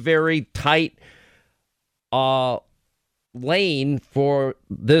very, very tight lane for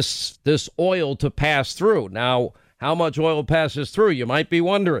this oil to pass through. Now, how much oil passes through, you might be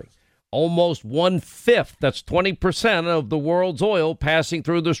wondering. Almost 1/5, that's 20% of the world's oil passing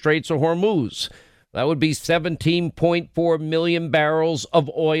through the Straits of Hormuz. That would be 17.4 million barrels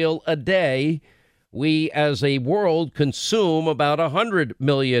of oil a day. We, as a world, consume about 100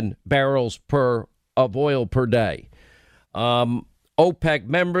 million barrels of oil per day. OPEC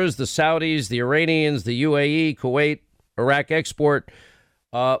members, the Saudis, the Iranians, the UAE, Kuwait, Iraq export,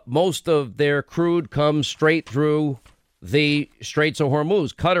 most of their crude comes straight through the Straits of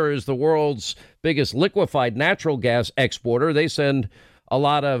Hormuz. Qatar is the world's biggest liquefied natural gas exporter. They send a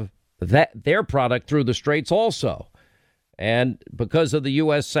lot of their product through the Straits also. And because of the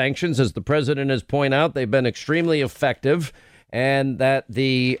U.S. sanctions, as the president has pointed out, they've been extremely effective, and that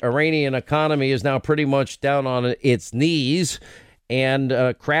the Iranian economy is now pretty much down on its knees, and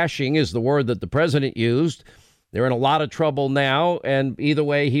crashing is the word that the president used. They're in a lot of trouble now, and either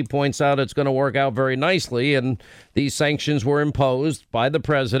way, he points out it's going to work out very nicely. And these sanctions were imposed by the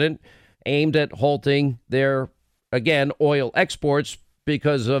president, aimed at halting their, again, oil exports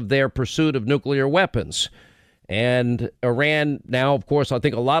because of their pursuit of nuclear weapons. And Iran now, of course, I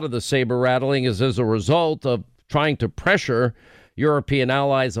think a lot of the saber rattling is as a result of trying to pressure European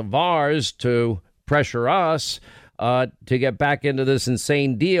allies of ours to pressure us to get back into this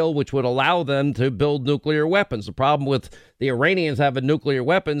insane deal, which would allow them to build nuclear weapons. The problem with the Iranians having nuclear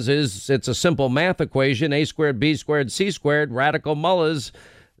weapons is it's a simple math equation, A squared, B squared, C squared, radical mullahs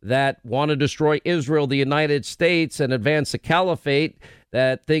that want to destroy Israel, the United States, and advance the caliphate,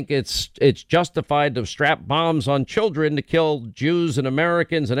 that think it's justified to strap bombs on children to kill Jews and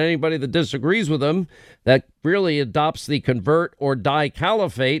Americans and anybody that disagrees with them, that really adopts the convert or die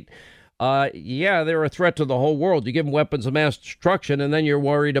caliphate. They're a threat to the whole world. You give them weapons of mass destruction, and then you're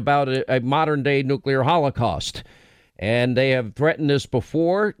worried about a modern-day nuclear holocaust. And they have threatened this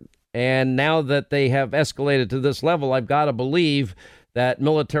before, and now that they have escalated to this level, I've got to believe that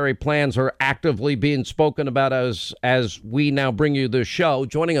military plans are actively being spoken about as we now bring you this show.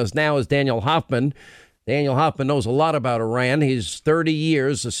 Joining us now is Daniel Hoffman. Daniel Hoffman knows a lot about Iran. He's 30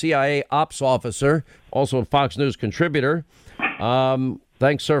 years a CIA ops officer, also a Fox News contributor.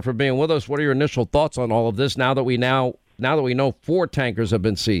 Thanks, sir, for being with us. What are your initial thoughts on all of this now that we know 4 tankers have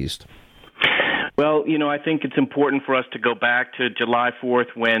been seized? Well, I think it's important for us to go back to July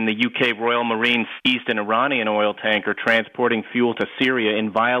 4th when the UK Royal Marine seized an Iranian oil tanker transporting fuel to Syria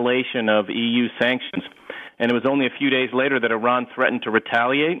in violation of EU sanctions. And it was only a few days later that Iran threatened to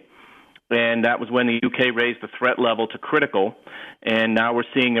retaliate. And that was when the UK raised the threat level to critical. And now we're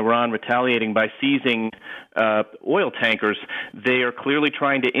seeing Iran retaliating by seizing oil tankers. They are clearly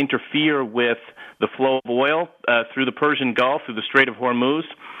trying to interfere with the flow of oil through the Persian Gulf, through the Strait of Hormuz.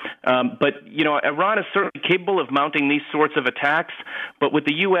 But Iran is certainly capable of mounting these sorts of attacks. But with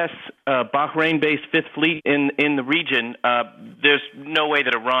the U.S. Bahrain-based Fifth Fleet in the region, there's no way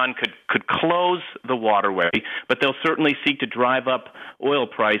that Iran could close the waterway. But they'll certainly seek to drive up oil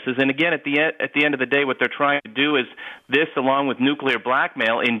prices. And again, at the end of the day, what they're trying to do is this, along with nuclear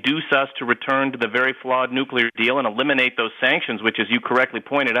blackmail, induce us to return to the very flawed nuclear deal and eliminate those sanctions, which, as you correctly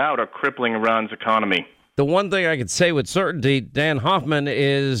pointed out, are crippling Iran's economy. The one thing I could say with certainty, Dan Hoffman,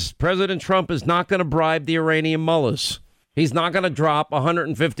 is President Trump is not going to bribe the Iranian mullahs. He's not going to drop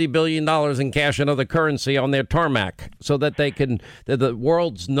 $150 billion in cash and other currency on their tarmac so that they're the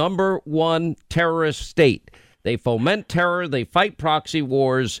world's number one terrorist state. They foment terror. They fight proxy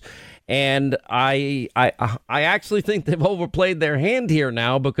wars. And I actually think they've overplayed their hand here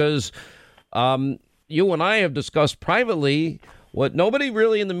now because you and I have discussed privately what nobody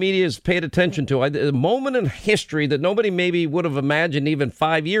really in the media has paid attention to, a moment in history that nobody maybe would have imagined even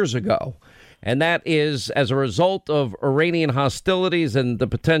 5 years ago. And that is, as a result of Iranian hostilities and the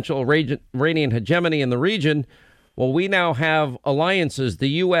potential Iranian hegemony in the region, well, we now have alliances, the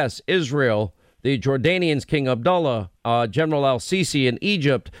U.S., Israel, the Jordanians, King Abdullah, General al-Sisi in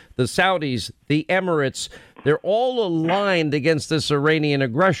Egypt, the Saudis, the Emirates. They're all aligned against this Iranian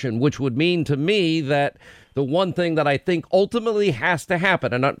aggression, which would mean to me that the one thing that I think ultimately has to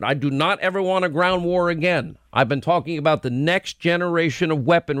happen, and I do not ever want a ground war again. I've been talking about the next generation of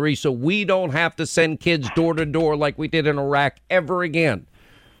weaponry so we don't have to send kids door to door like we did in Iraq ever again.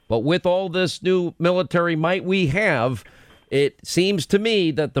 But with all this new military might we have, it seems to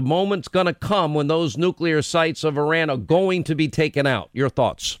me that the moment's going to come when those nuclear sites of Iran are going to be taken out. Your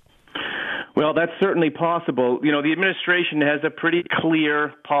thoughts? Well, that's certainly possible. The administration has a pretty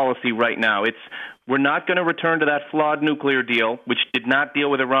clear policy right now. We're not going to return to that flawed nuclear deal, which did not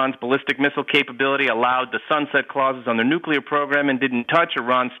deal with Iran's ballistic missile capability, allowed the sunset clauses on their nuclear program, and didn't touch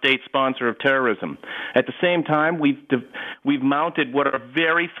Iran's state sponsor of terrorism. At the same time, we've mounted what are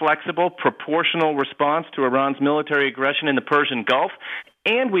very flexible, proportional response to Iran's military aggression in the Persian Gulf,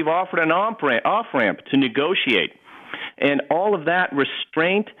 and we've offered an off-ramp to negotiate. And all of that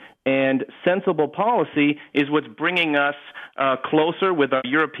restraint and sensible policy is what's bringing us closer with our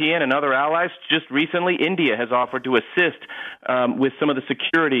European and other allies. Just recently, India has offered to assist with some of the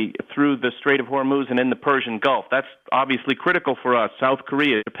security through the Strait of Hormuz and in the Persian Gulf. That's obviously critical for us. South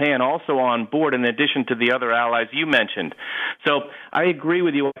Korea, Japan also on board in addition to the other allies you mentioned. So I agree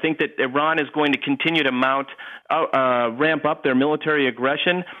with you. I think that Iran is going to continue to ramp up their military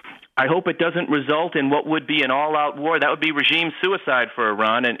aggression. I hope it doesn't result in what would be an all-out war. That would be regime suicide for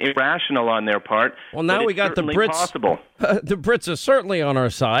Iran and irrational on their part. Well, now we got the Brits. Possible. The Brits are certainly on our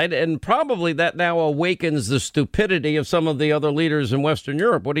side, and probably that now awakens the stupidity of some of the other leaders in Western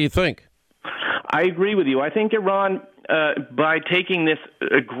Europe. What do you think? I agree with you. I think Iran, by taking this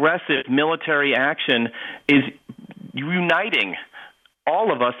aggressive military action, is uniting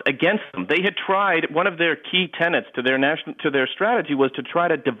all of us against them. They had tried, one of their key tenets to their strategy was to try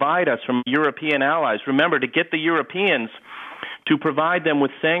to divide us from European allies. Remember, to get the Europeans to provide them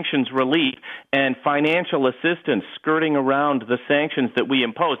with sanctions relief and financial assistance skirting around the sanctions that we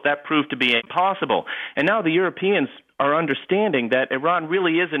imposed. That proved to be impossible. And now the Europeans are understanding that Iran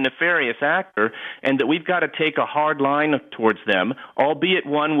really is a nefarious actor and that we've got to take a hard line towards them, albeit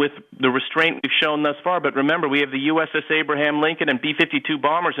one with the restraint we've shown thus far. But remember, we have the USS Abraham Lincoln and B-52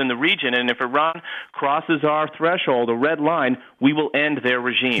 bombers in the region, and if Iran crosses our threshold, a red line, we will end their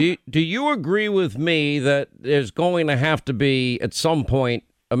regime. Do you agree with me that there's going to have to be, at some point,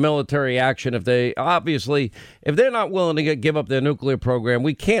 a military action if they're not willing to give up their nuclear program?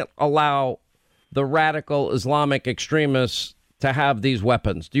 We can't allow the radical Islamic extremists to have these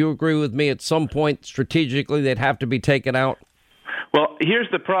weapons. Do you agree with me at some point strategically they'd have to be taken out? Well, here's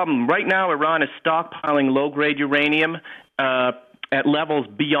the problem. Right now, Iran is stockpiling low-grade uranium at levels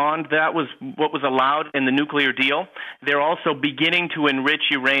beyond that was what was allowed in the nuclear deal. They're also beginning to enrich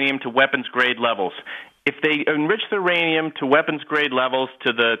uranium to weapons-grade levels. If they enrich the uranium to weapons-grade levels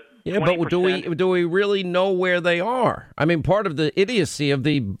to the 20%, but do we really know where they are? I mean, part of the idiocy of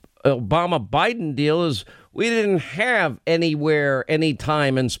the Obama-Biden deal is we didn't have anywhere,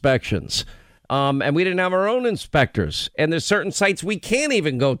 anytime inspections. And we didn't have our own inspectors. And there's certain sites we can't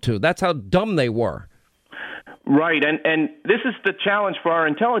even go to. That's how dumb they were. Right, and this is the challenge for our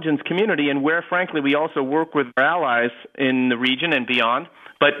intelligence community, and where, frankly, we also work with our allies in the region and beyond.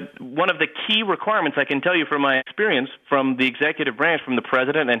 But one of the key requirements, I can tell you from my experience from the executive branch, from the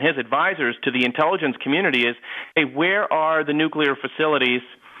president and his advisors to the intelligence community is, hey, where are the nuclear facilities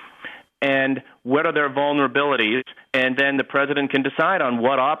and what are their vulnerabilities? And then the president can decide on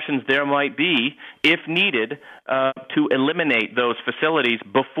what options there might be, if needed, to eliminate those facilities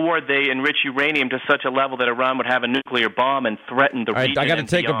before they enrich uranium to such a level that Iran would have a nuclear bomb and threaten the region. All right, I got to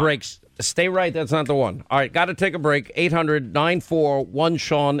take a break. Stay right. That's not the one. All right, got to take a break.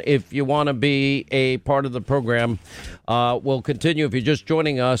 800-941-SEAN if you want to be a part of the program. We'll continue. If you're just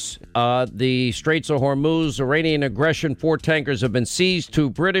joining us, the Straits of Hormuz, Iranian aggression, 4 tankers have been seized, 2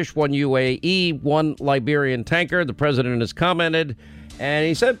 British, 1 UAE, 1 Liberian tanker. The president has commented, and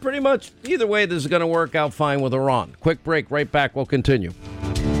he said pretty much either way this is going to work out fine with Iran. Quick break. Right back. We'll continue.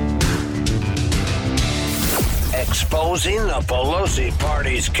 Exposing the Pelosi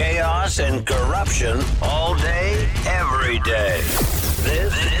party's chaos and corruption all day, every day.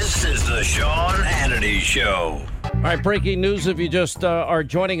 This is the Sean Hannity Show. All right, breaking news. If you just are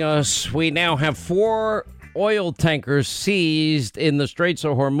joining us, we now have 4 oil tankers seized in the Straits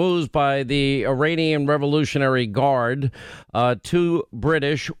of Hormuz by the Iranian Revolutionary Guard, 2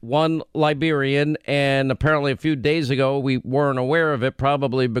 British, 1 Liberian, and apparently a few days ago we weren't aware of it,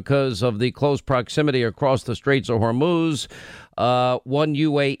 probably because of the close proximity across the Straits of Hormuz, 1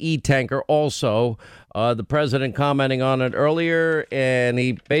 UAE tanker also. The president commenting on it earlier, and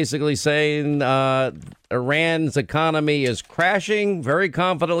he basically saying Iran's economy is crashing, very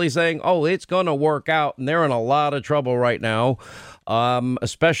confidently saying, oh, it's going to work out, and they're in a lot of trouble right now,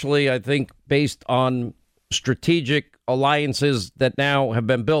 especially, I think, based on strategic alliances that now have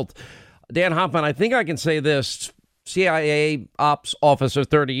been built. Dan Hoffman, I think I can say this, CIA ops officer,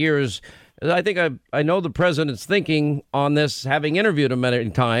 30 years, I think I know the president's thinking on this, having interviewed him many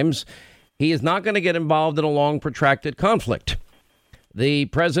times. He is not going to get involved in a long, protracted conflict. The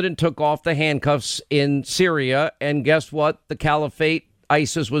president took off the handcuffs in Syria, and guess what? The caliphate,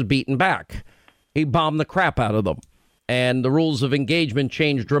 ISIS, was beaten back. He bombed the crap out of them. And the rules of engagement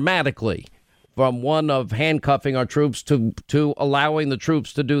changed dramatically from one of handcuffing our troops to allowing the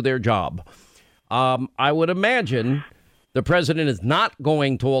troops to do their job. I would imagine the president is not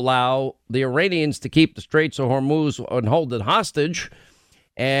going to allow the Iranians to keep the Straits of Hormuz and hold it hostage.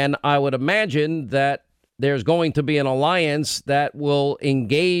 And I would imagine that there's going to be an alliance that will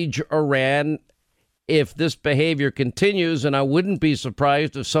engage Iran if this behavior continues. And I wouldn't be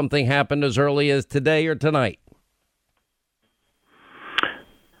surprised if something happened as early as today or tonight.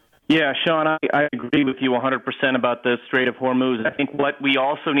 Yeah, Sean, I agree with you 100% about the Strait of Hormuz. I think what we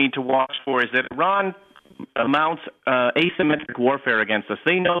also need to watch for is that Iran mounts asymmetric warfare against us.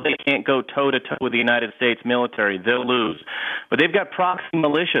 They know they can't go toe-to-toe with the United States military. They'll lose. But they've got proxy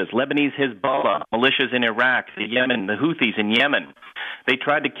militias, Lebanese Hezbollah, militias in Iraq, the Houthis in Yemen. They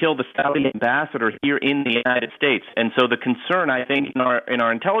tried to kill the Saudi ambassador here in the United States. And so the concern, I think, in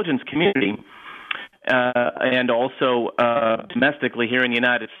our intelligence community and also domestically here in the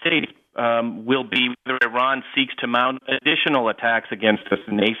United States will be whether Iran seeks to mount additional attacks against us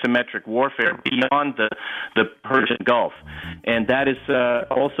in asymmetric warfare beyond the Persian Gulf. And that is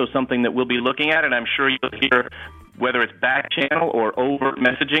also something that we'll be looking at, and I'm sure you'll hear, whether it's back channel or overt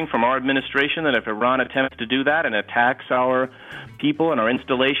messaging from our administration, that if Iran attempts to do that and attacks our people and our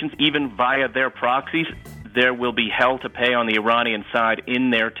installations, even via their proxies, there will be hell to pay on the Iranian side in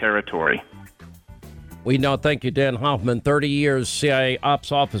their territory. We know. Thank you, Dan Hoffman. 30 years CIA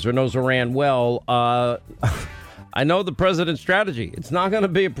ops officer, knows Iran well. I I know the president's strategy. It's not going to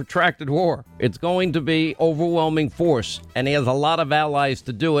be a protracted war. It's going to be overwhelming force, and he has a lot of allies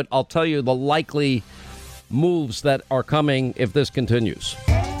to do it. I'll tell you the likely moves that are coming if this continues.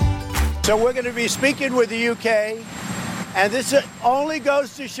 So we're going to be speaking with the UK, and this only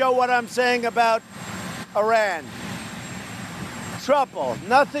goes to show what I'm saying about Iran. Trouble,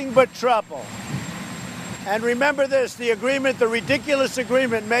 nothing but trouble. And remember this, the ridiculous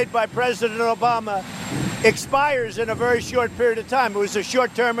agreement made by President Obama expires in a very short period of time. It was a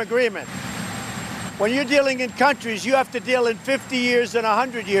short-term agreement. When you're dealing in countries, you have to deal in 50 years and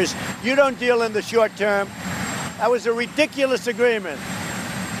 100 years. You don't deal in the short term. That was a ridiculous agreement.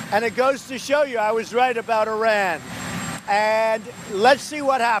 And it goes to show you I was right about Iran. And let's see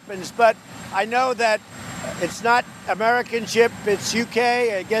what happens. But I know that it's not American ship, it's UK.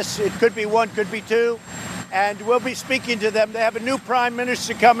 I guess it could be one, could be two. And we'll be speaking to them. They have a new prime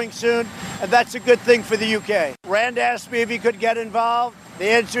minister coming soon, and that's a good thing for the UK. Rand asked me if he could get involved. The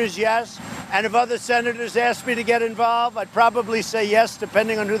answer is yes. And if other senators asked me to get involved, I'd probably say yes,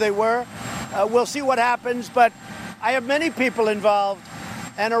 depending on who they were. We'll see what happens, but I have many people involved,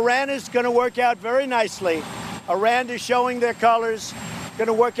 and Iran is going to work out very nicely. Iran is showing their colors, going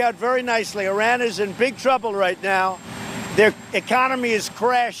to work out very nicely. Iran is in big trouble right now. Their economy is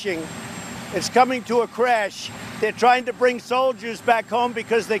crashing. It's coming to a crash. They're trying to bring soldiers back home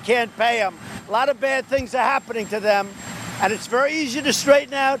because they can't pay them. A lot of bad things are happening to them, and it's very easy to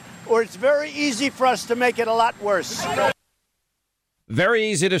straighten out, or it's very easy for us to make it a lot worse. Very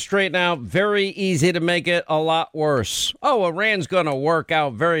easy to straighten out, very easy to make it a lot worse. Oh, Iran's going to work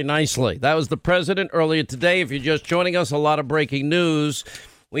out very nicely. That was the president earlier today. If you're just joining us, a lot of breaking news.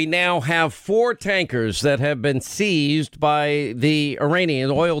 We now have 4 tankers that have been seized by the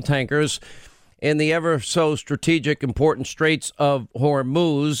Iranian oil tankers in the ever so strategic, important Straits of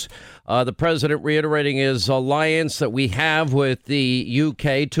Hormuz. The president reiterating his alliance that we have with the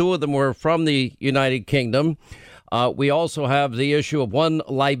UK. 2 of them were from the United Kingdom. We also have the issue of 1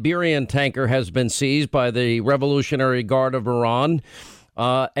 Liberian tanker has been seized by the Revolutionary Guard of Iran.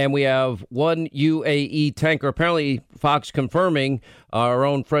 And we have 1 UAE tanker. Apparently, Fox confirming, our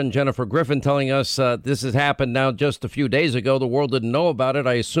own friend Jennifer Griffin telling us this has happened now just a few days ago. The world didn't know about it,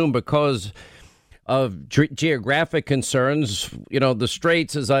 I assume, because of geographic concerns. You know, the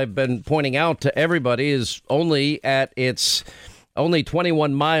Straits, as I've been pointing out to everybody, is only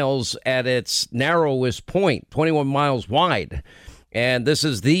 21 miles at its narrowest point, 21 miles wide. And this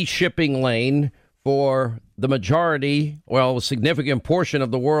is the shipping lane for the majority, well, a significant portion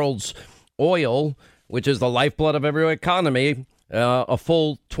of the world's oil, which is the lifeblood of every economy. A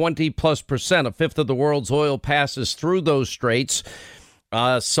full 20+%, a fifth of the world's oil passes through those straits.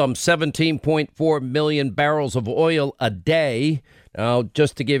 Some 17.4 million barrels of oil a day.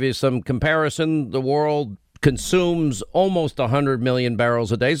 Just to give you some comparison, the world consumes almost 100 million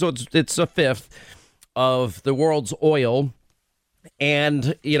barrels a day. So it's a fifth of the world's oil.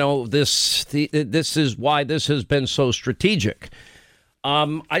 And, you know, this is why this has been so strategic.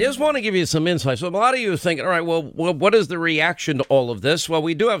 I just want to give you some insight. So a lot of you are thinking, all right, well, what is the reaction to all of this? Well,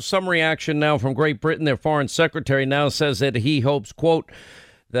 we do have some reaction now from Great Britain. Their foreign secretary now says that he hopes, quote,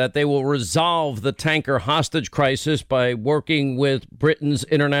 that they will resolve the tanker hostage crisis by working with Britain's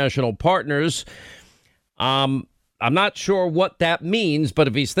international partners. I'm not sure what that means, but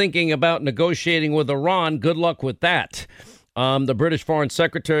if he's thinking about negotiating with Iran, good luck with that. The British Foreign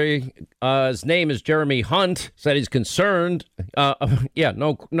Secretary, his name is Jeremy Hunt, said he's concerned,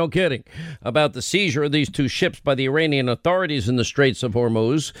 no kidding, about the seizure of these 2 ships by the Iranian authorities in the Straits of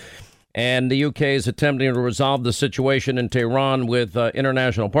Hormuz. And the UK is attempting to resolve the situation in Tehran with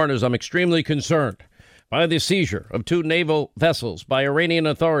international partners. I'm extremely concerned by the seizure of 2 naval vessels by Iranian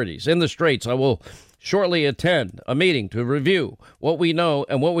authorities in the Straits. I will shortly attend a meeting to review what we know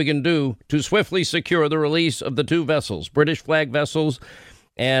and what we can do to swiftly secure the release of the 2 vessels, British flag vessels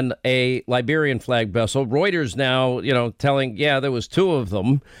and a Liberian flag vessel. Reuters now, telling, there was 2 of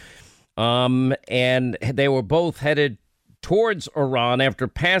them. And they were both headed towards Iran after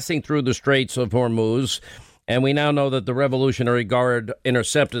passing through the Straits of Hormuz. And we now know that the Revolutionary Guard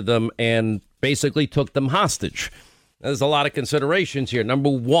intercepted them and basically took them hostage. There's a lot of considerations here. Number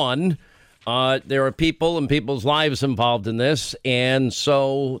one, there are people and people's lives involved in this, and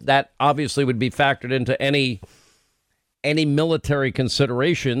so that obviously would be factored into any military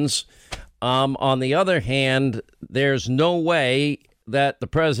considerations. On the other hand, there's no way that the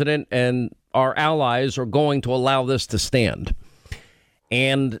president and our allies are going to allow this to stand.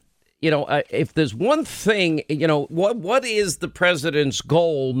 And, if there's one thing, what is the president's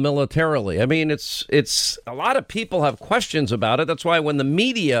goal militarily? I mean, it's a lot of people have questions about it. That's why when the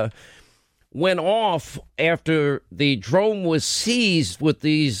media went off after the drone was seized with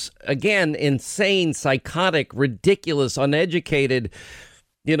these, again, insane, psychotic, ridiculous, uneducated,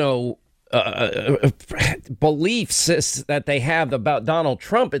 beliefs that they have about Donald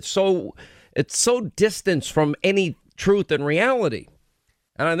Trump. It's so distant from any truth and reality.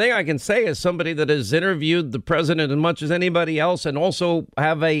 And I think I can say, as somebody that has interviewed the president as much as anybody else and also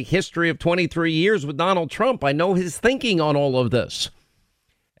have a history of 23 years with Donald Trump, I know his thinking on all of this.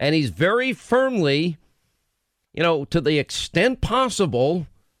 And he's very firmly, to the extent possible,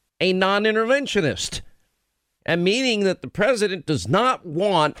 a non-interventionist. And meaning that the president does not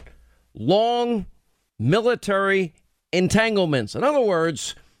want long military entanglements. In other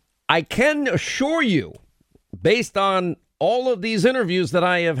words, I can assure you, based on all of these interviews that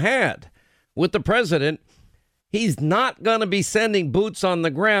I have had with the president, he's not going to be sending boots on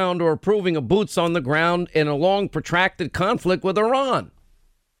the ground or approving of boots on the ground in a long, protracted conflict with Iran.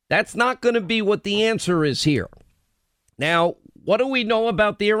 That's not going to be what the answer is here. Now, what do we know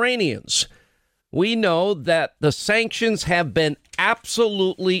about the Iranians? We know that the sanctions have been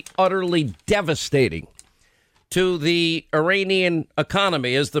absolutely, utterly devastating to the Iranian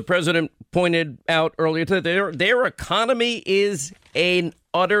economy. As the president pointed out earlier today, their economy is an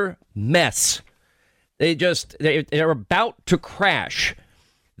utter mess. They're about to crash.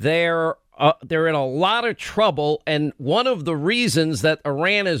 They're in a lot of trouble. And one of the reasons that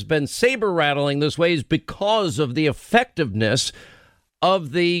Iran has been saber rattling this way is because of the effectiveness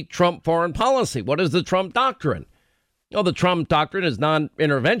of the Trump foreign policy. What is the Trump doctrine? Well, the Trump doctrine is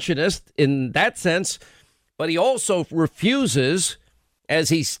non-interventionist in that sense, but he also refuses, as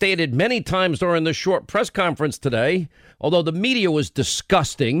he stated many times during the short press conference today, although the media was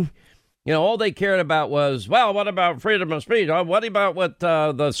disgusting. All they cared about was, well, what about freedom of speech? What about what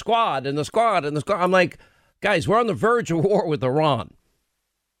the squad and the squad and the squad? I'm like, guys, we're on the verge of war with Iran,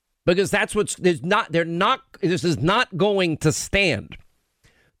 because this is not going to stand.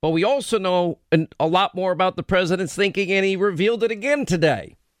 But we also know a lot more about the president's thinking, and he revealed it again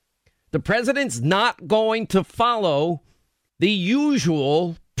today. The president's not going to follow the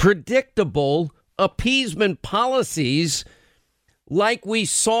usual predictable appeasement policies like we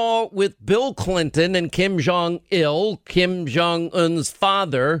saw with Bill Clinton and Kim Jong-il, Kim Jong-un's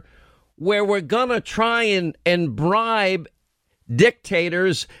father, where we're going to try and bribe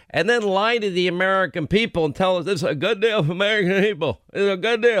dictators and then lie to the American people and tell us this is a good deal for American people. It's a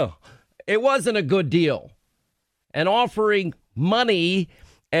good deal. It wasn't a good deal. And offering money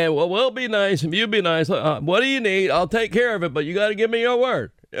and, well, we'll be nice and you be nice. What do you need? I'll take care of it, but you got to give me your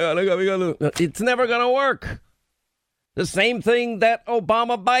word. It's never going to work. The same thing that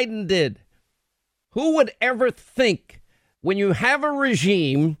Obama Biden did. Who would ever think, when you have a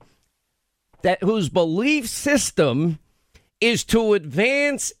regime whose belief system is to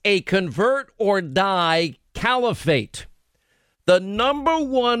advance a convert or die caliphate, the number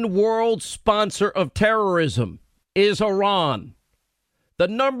one world sponsor of terrorism is Iran. The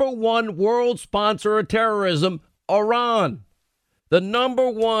number one world sponsor of terrorism, Iran. The number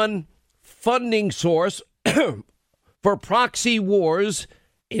one funding source for proxy wars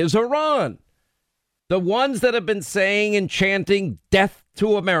is Iran. The ones that have been saying and chanting death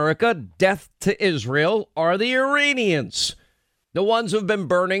to America, death to Israel, are the Iranians. The ones who've been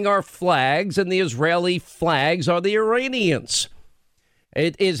burning our flags and the Israeli flags are the Iranians.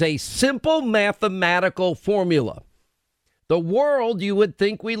 It is a simple mathematical formula. The world, you would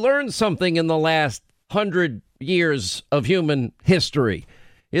think we learned something in the last 100 years of human history.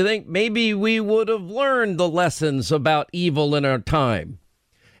 You think maybe we would have learned the lessons about evil in our time.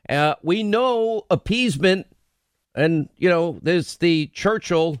 We know appeasement, and, there's the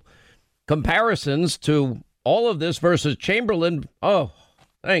Churchill comparisons to all of this versus Chamberlain. Oh,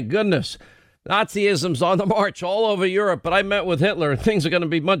 thank goodness. Nazism's on the march all over Europe, but I met with Hitler and things are going to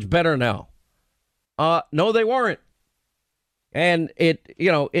be much better now. No, they weren't. And it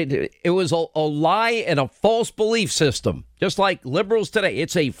was a lie and a false belief system, just like liberals today.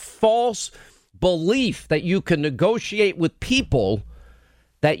 It's a false belief that you can negotiate with people,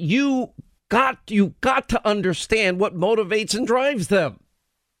 that you got to understand what motivates and drives them.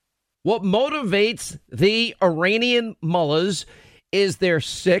 What motivates the Iranian mullahs is their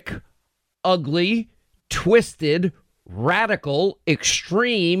sick, ugly, twisted, radical,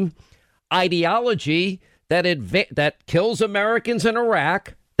 extreme ideology that kills Americans in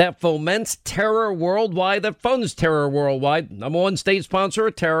Iraq, that foments terror worldwide, that funds terror worldwide, number one state sponsor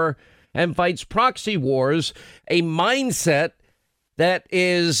of terror, and fights proxy wars, a mindset that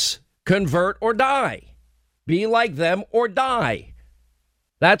is convert or die. Be like them or die.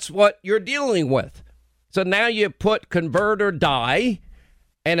 That's what you're dealing with. So now you put convert or die,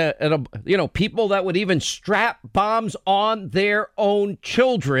 and people that would even strap bombs on their own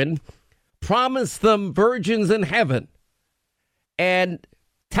children, promise them virgins in heaven, and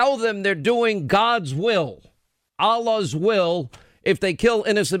tell them they're doing God's will, Allah's will, if they kill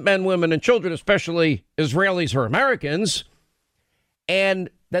innocent men, women, and children, especially Israelis or Americans, and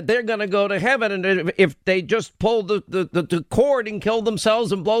that they're going to go to heaven. And if they just pull the cord and kill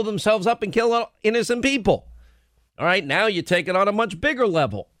themselves and blow themselves up and kill innocent people. All right, now you take it on a much bigger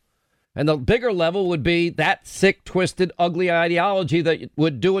level. And the bigger level would be that sick, twisted, ugly ideology that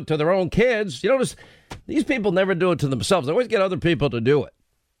would do it to their own kids. You notice these people never do it to themselves. They always get other people to do it.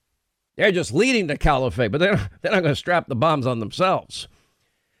 They're just leading the caliphate, but they're not going to strap the bombs on themselves.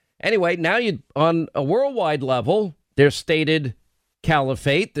 Anyway, now on a worldwide level, there's stated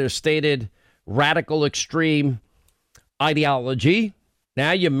caliphate, there's stated radical extreme ideology.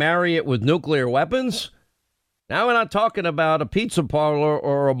 Now you marry it with nuclear weapons. Now we're not talking about a pizza parlor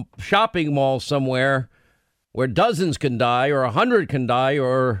or a shopping mall somewhere where dozens can die or 100 can die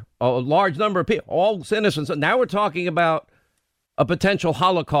or a large number of people, all innocents. Now we're talking about a potential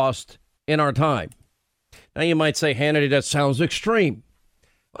Holocaust in our time. Now you might say, Hannity, that sounds extreme.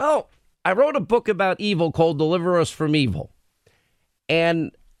 Well, I wrote a book about evil called Deliver Us from Evil.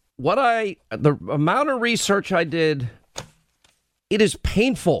 And the amount of research I did, it is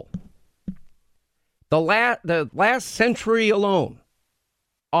painful. The last century alone,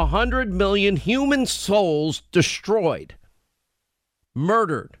 100 million human souls destroyed,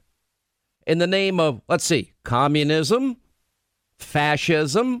 murdered in the name of, communism,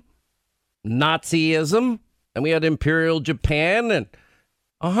 fascism, Nazism, and we had Imperial Japan, and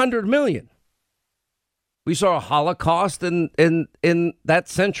 100 million. We saw a Holocaust in that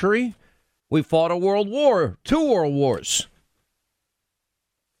century. We fought a world war, 2 world wars.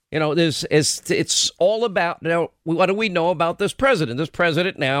 It's all about, now, what do we know about this president? This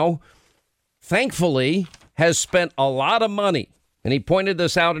president now, thankfully, has spent a lot of money. And he pointed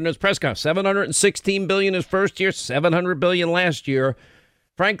this out in his press conference. $716 billion his first year, $700 billion last year.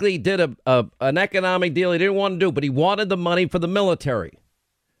 Frankly, he did an economic deal he didn't want to do, but he wanted the money for the military.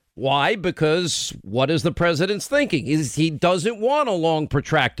 Why? Because what is the president's thinking? He doesn't want a long,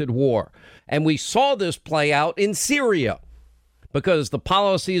 protracted war. And we saw this play out in Syria because the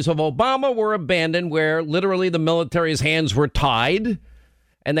policies of Obama were abandoned, where literally the military's hands were tied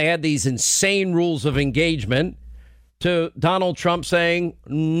and they had these insane rules of engagement, to Donald Trump saying,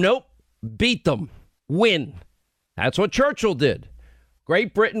 nope, beat them, win. That's what Churchill did.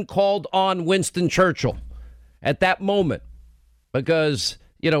 Great Britain called on Winston Churchill at that moment because,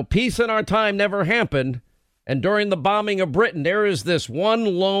 peace in our time never happened. And during the bombing of Britain, there is this one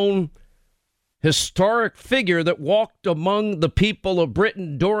lone historic figure that walked among the people of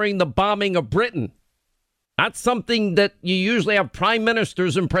Britain during the bombing of Britain. Not something that you usually have prime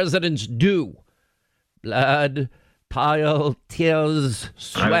ministers and presidents do. Blood, pile, tears,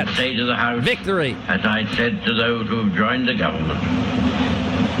 sweat. I would say to the House, victory, as I said to those who have joined the government,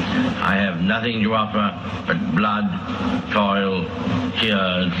 I have nothing to offer but blood, toil,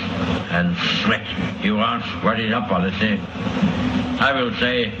 tears, and sweat. You ask, what is our policy? I will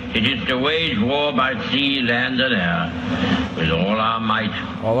say it is to wage war by sea, land, and air with all our might,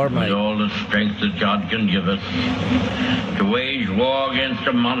 with all the strength that God can give us, to wage war against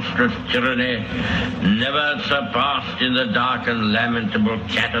a monstrous tyranny never surpassed in the dark and lamentable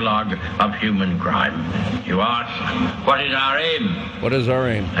catalogue of human crime. You ask, what is our aim? What is our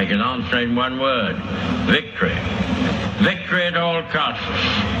aim? I can answer in one word: victory. Victory at all costs.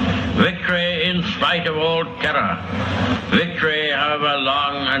 Victory in spite of all terror. Victory however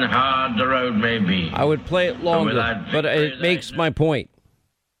long and hard the road may be. I would play it longer, but it makes my point.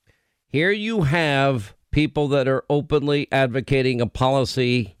 Here you have people that are openly advocating a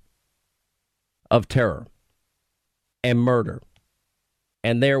policy of terror and murder,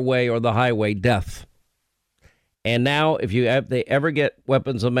 and their way or the highway, death. And now if they ever get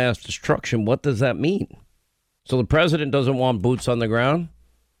weapons of mass destruction, what does that mean? So the president doesn't want boots on the ground.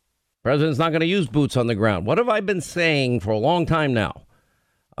 The president's not going to use boots on the ground. What have I been saying for a long time now?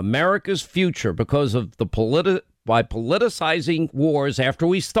 America's future, because of by politicizing wars after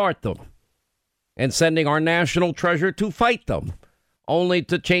we start them and sending our national treasure to fight them, only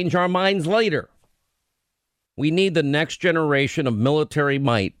to change our minds later. We need the next generation of military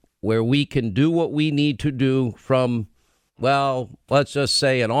might where we can do what we need to do from, well, let's just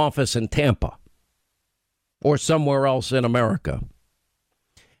say an office in Tampa or somewhere else in America.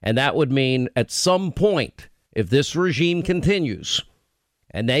 And that would mean at some point, if this regime continues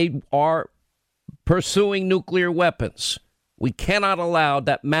and they are pursuing nuclear weapons, we cannot allow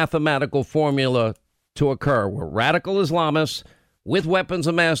that mathematical formula to occur where radical Islamists with weapons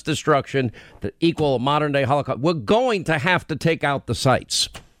of mass destruction that equal a modern-day Holocaust. We're going to have to take out the sites.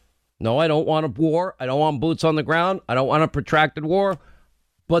 No, I don't want a war. I don't want boots on the ground. I don't want a protracted war.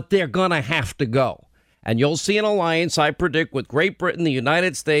 But they're going to have to go. And you'll see an alliance, I predict, with Great Britain, the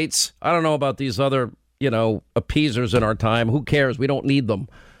United States. I don't know about these other, appeasers in our time. Who cares? We don't need them.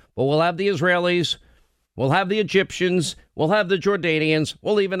 But we'll have the Israelis. We'll have the Egyptians. We'll have the Jordanians.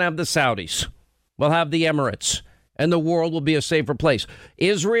 We'll even have the Saudis. We'll have the Emirates. And the world will be a safer place.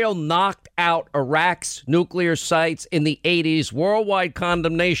 Israel knocked out Iraq's nuclear sites in the 80s. Worldwide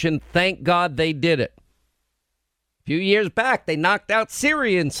condemnation. Thank God they did it. A few years back, they knocked out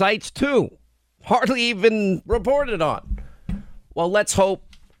Syrian sites, too. Hardly even reported on. Well, let's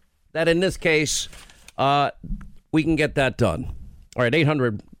hope that in this case, we can get that done. All right,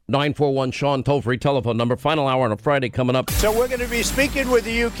 800-941-SEAN, toll-free telephone number. Final hour on a Friday coming up. So we're going to be speaking with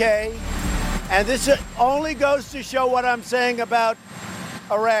the UK, and this only goes to show what I'm saying about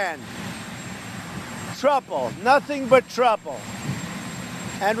Iran. Trouble, nothing but trouble.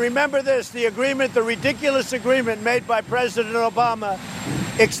 And remember this, the ridiculous agreement made by President Obama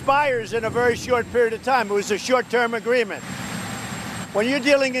expires in a very short period of time. It was a short-term agreement. When you're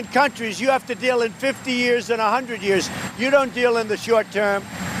dealing in countries, you have to deal in 50 years and 100 years. You don't deal in the short term.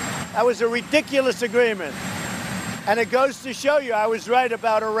 That was a ridiculous agreement. And it goes to show you I was right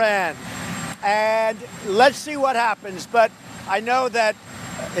about Iran. And let's see what happens. But I know that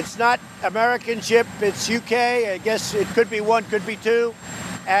it's not American ship, it's UK. I guess it could be one, could be two.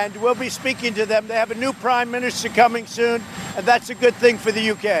 And we'll be speaking to them. They have a new prime minister coming soon, and that's a good thing for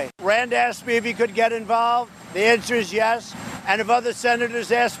the UK. Rand asked me if he could get involved. The answer is yes. And if other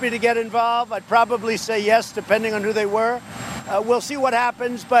senators asked me to get involved, I'd probably say yes, depending on who they were. We'll see what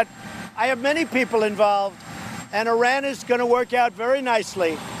happens, but I have many people involved, and Iran is going to work out very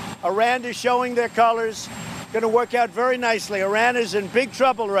nicely. Iran is showing their colors, going to work out very nicely. Iran is in big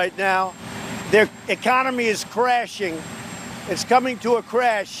trouble right now. Their economy is crashing. It's coming to a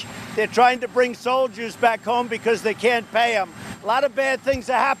crash. They're trying to bring soldiers back home because they can't pay them. A lot of bad things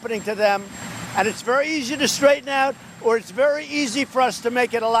are happening to them, and it's very easy to straighten out, or it's very easy for us to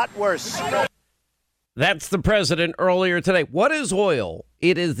make it a lot worse. That's the president earlier today. What is oil?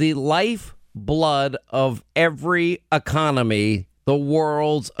 It is the lifeblood of every economy, the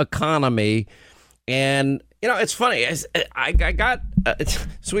world's economy. And, it's funny. I got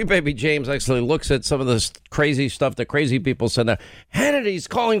Sweet Baby James actually looks at some of this crazy stuff that crazy people said. Now, Hannity's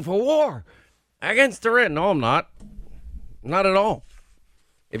calling for war against Iran. No, I'm not. Not at all.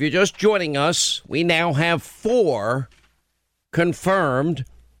 If you're just joining us, we now have 4 confirmed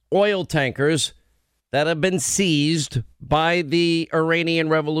oil tankers that have been seized by the Iranian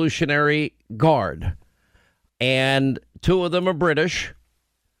Revolutionary Guard. And 2 of them are British.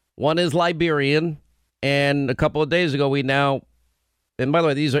 One is Liberian. And a couple of days ago, and by the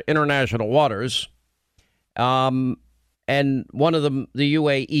way, these are international waters. And one of them, the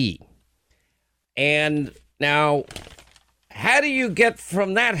UAE. And now, how do you get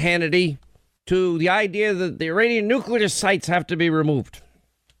from that, Hannity, to the idea that the Iranian nuclear sites have to be removed?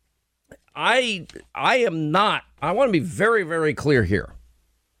 I am not. I want to be very, very clear here.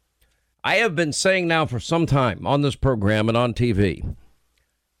 I have been saying now for some time on this program and on TV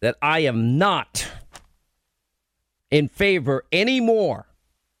that I am not in favor anymore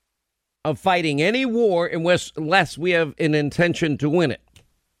of fighting any war unless we have an intention to win it.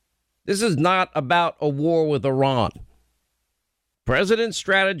 This is not about a war with Iran. President's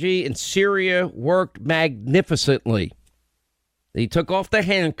strategy in Syria worked magnificently. He took off the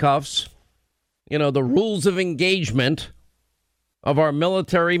handcuffs, the rules of engagement of our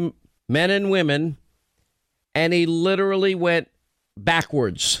military men and women, and he literally went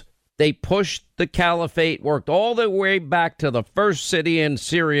backwards. They pushed the caliphate, worked all the way back to the first city in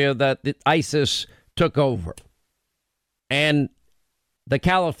Syria that ISIS took over. And the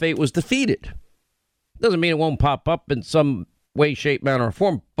caliphate was defeated. Doesn't mean it won't pop up in some way, shape, manner, or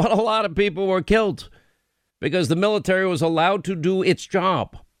form, but a lot of people were killed because the military was allowed to do its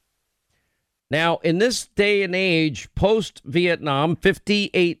job. Now, in this day and age, post-Vietnam,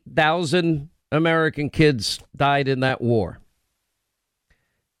 58,000 American kids died in that war.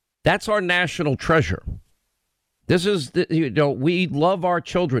 That's our national treasure. This is, we love our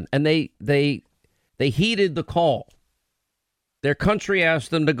children, and they heeded the call. Their country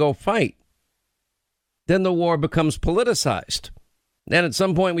asked them to go fight. Then the war becomes politicized. Then at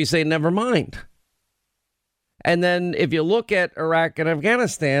some point we say, never mind. And then if you look at Iraq and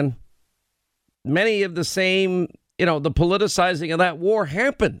Afghanistan, many of the same, the politicizing of that war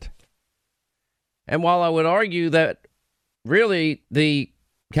happened. And while I would argue that really the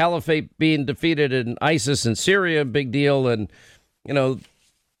caliphate being defeated in ISIS in Syria, big deal, and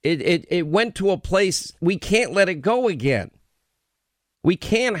it went to a place we can't let it go again. We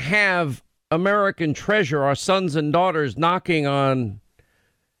can't have American treasure, our sons and daughters, knocking on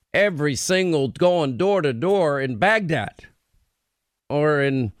every single, going door to door in Baghdad or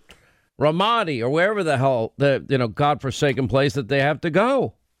in Ramadi or wherever the hell, godforsaken place that they have to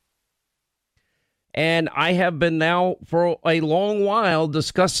go. And I have been now for a long while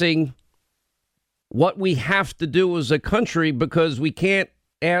discussing what we have to do as a country, because we can't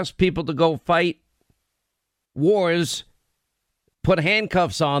ask people to go fight wars, put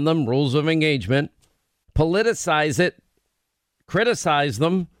handcuffs on them, rules of engagement, politicize it, criticize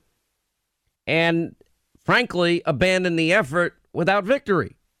them, and frankly, abandon the effort without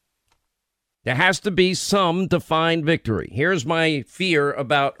victory. There has to be some defined victory. Here's my fear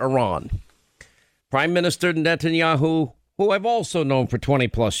about Iran. Prime Minister Netanyahu, who I've also known for 20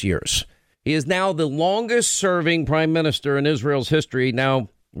 plus years, he is now the longest serving prime minister in Israel's history, now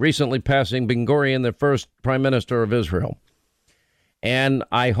recently passing Ben Gurion, the first prime minister of Israel. And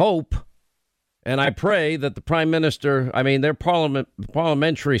I hope and I pray that the prime minister, their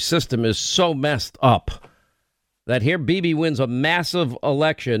parliamentary system is so messed up that here Bibi wins a massive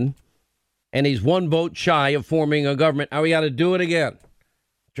election and he's one vote shy of forming a government. Now we got to do it again.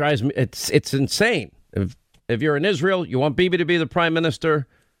 Drives me. It's insane. If you're in Israel, you want Bibi to be the prime minister.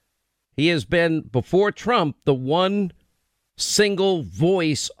 He has been, before Trump, the one single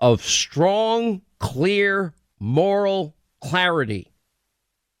voice of strong, clear, moral clarity.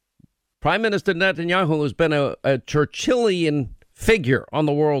 Prime Minister Netanyahu has been a Churchillian figure on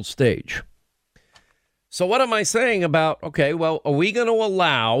the world stage. So what am I saying about, are we going to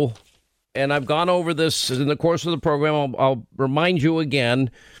allow, and I've gone over this in the course of the program, I'll remind you again,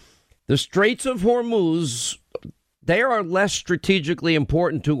 the Straits of Hormuz, they are less strategically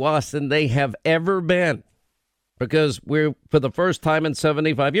important to us than they have ever been, because we're, for the first time in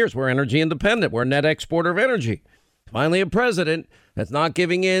 75 years, we're energy independent. We're a net exporter of energy. Finally, a president that's not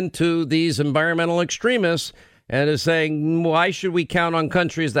giving in to these environmental extremists and is saying, why should we count on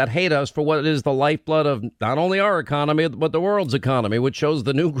countries that hate us for what is the lifeblood of not only our economy, but the world's economy, which shows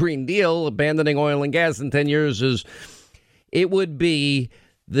the new Green Deal, abandoning oil and gas in 10 years, it would be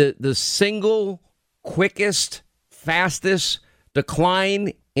the single quickest, fastest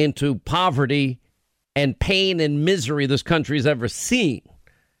decline into poverty and pain and misery this country's ever seen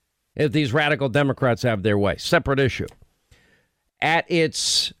if these radical Democrats have their way. Separate issue. At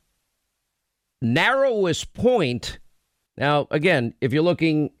its narrowest point, now, again, if you're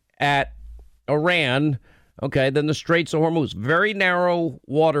looking at Iran, then the Straits of Hormuz, very narrow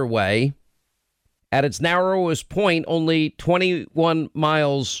waterway. At its narrowest point, only 21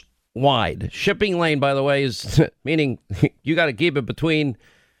 miles wide. Shipping lane, by the way, is meaning you got to keep it between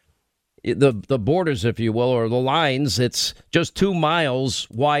the borders, if you will, or the lines. It's just 2 miles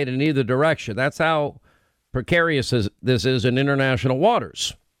wide in either direction. That's how precarious this is in international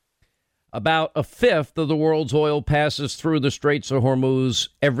waters. About a fifth of the world's oil passes through the Straits of Hormuz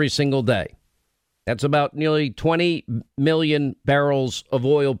every single day. That's about nearly 20 million barrels of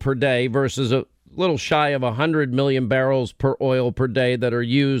oil per day versus a little shy of 100 million barrels per oil per day that are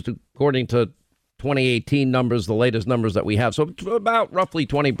used, according to 2018 numbers, the latest numbers that we have. So about roughly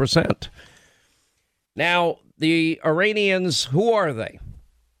 20%. Now, the Iranians, who are they?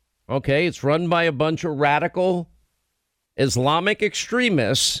 It's run by a bunch of radical Islamic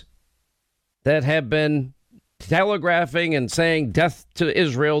extremists that have been telegraphing and saying death to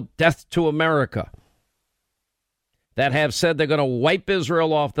Israel, death to America, that have said they're going to wipe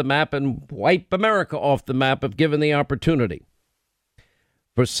Israel off the map and wipe America off the map if given the opportunity.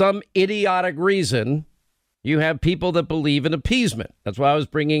 For some idiotic reason, you have people that believe in appeasement. That's why I was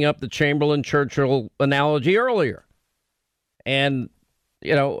bringing up the Chamberlain-Churchill analogy earlier. And,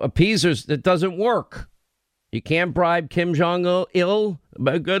 appeasers, it doesn't work. You can't bribe Kim Jong-il,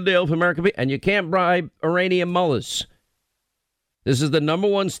 a good deal for America, and you can't bribe Iranian mullahs. This is the number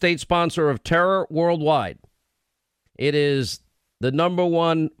one state sponsor of terror worldwide. It is the number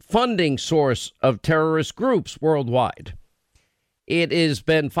one funding source of terrorist groups worldwide. It has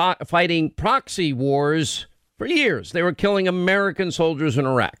been fighting proxy wars for years. They were killing American soldiers in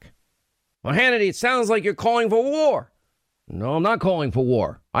Iraq. Well, Hannity, it sounds like you're calling for war. No, I'm not calling for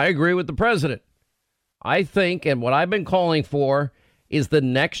war. I agree with the president. I think, and what I've been calling for, is the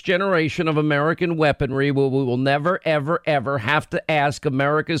next generation of American weaponry where we will never, ever, ever have to ask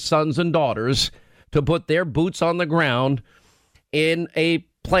America's sons and daughters to put their boots on the ground in a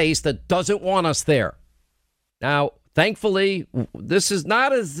place that doesn't want us there. Now, thankfully, this is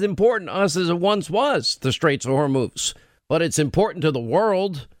not as important to us as it once was, the Straits of Hormuz, but it's important to the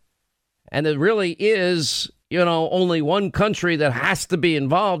world. And it really is only one country that has to be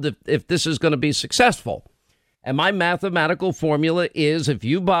involved if this is going to be successful. And my mathematical formula is if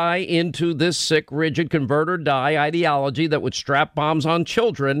you buy into this sick, rigid, convert or die ideology that would strap bombs on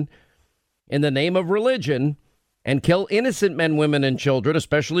children in the name of religion and kill innocent men, women, and children,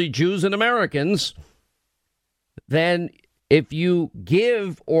 especially Jews and Americans, then if you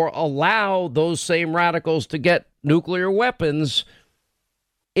give or allow those same radicals to get nuclear weapons,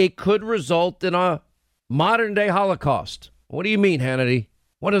 it could result in a modern-day Holocaust. What do you mean, Hannity?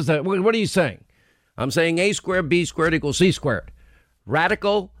 What is that? What are you saying? I'm saying A squared, B squared equals C squared.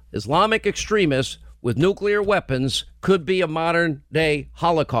 Radical Islamic extremists with nuclear weapons could be a modern-day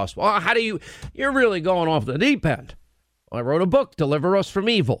Holocaust. Well, you're really going off the deep end. I wrote a book, Deliver Us from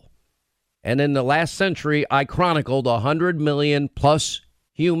Evil. And in the last century, I chronicled 100 million plus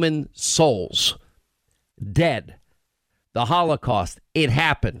human souls dead. The Holocaust, it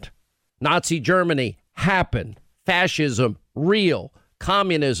happened. Nazi Germany, happened. Fascism, real.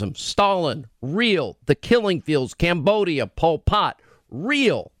 Communism, Stalin, real. The killing fields, Cambodia, Pol Pot,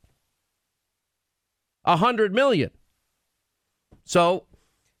 real. 100 million. So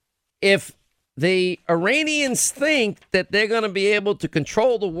if the Iranians think that they're going to be able to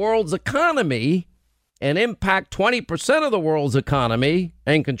control the world's economy and impact 20% of the world's economy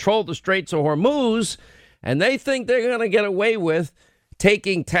and control the Straits of Hormuz, and they think they're going to get away with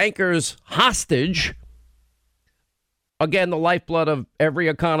taking tankers hostage, again, the lifeblood of every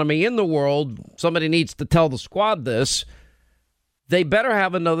economy in the world, somebody needs to tell the squad this, they better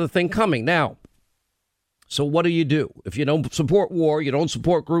have another thing coming. Now, so what do? If you don't support war, you don't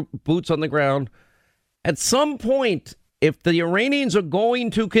support boots on the ground. At some point, if the Iranians are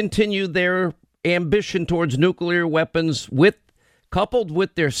going to continue their ambition towards nuclear weapons coupled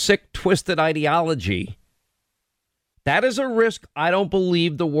with their sick, twisted ideology, that is a risk I don't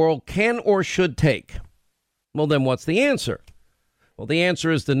believe the world can or should take. Well, then what's the answer? Well, the answer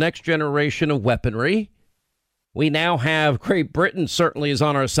is the next generation of weaponry. We now have Great Britain certainly is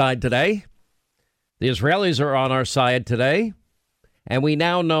on our side today. The Israelis are on our side today. And we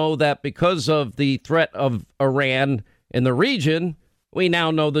now know that because of the threat of Iran in the region, we now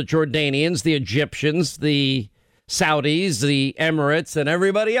know the Jordanians, the Egyptians, the Saudis, the Emirates, and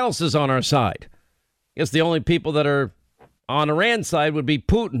everybody else is on our side. I guess the only people that are on Iran's side would be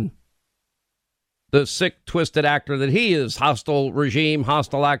Putin, the sick, twisted actor that he is, hostile regime,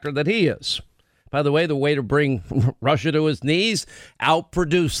 hostile actor that he is. By the way to bring Russia to his knees,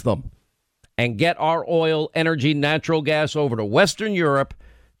 outproduce them and get our oil, energy, natural gas over to Western Europe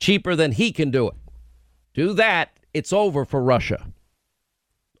cheaper than he can do it. Do that, it's over for Russia.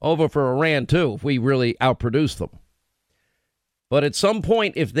 Over for Iran, too, if we really outproduce them. But at some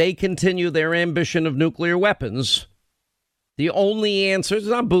point, if they continue their ambition of nuclear weapons, the only answer is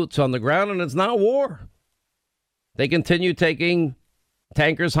not boots on the ground and it's not war. They continue taking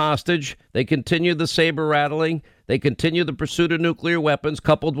tankers hostage. They continue the saber rattling. They continue the pursuit of nuclear weapons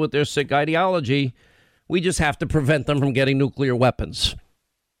coupled with their sick ideology. We just have to prevent them from getting nuclear weapons.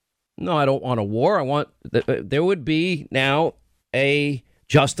 No, I don't want a war. There would be now a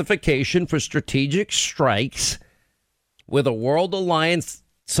justification for strategic strikes with a world alliance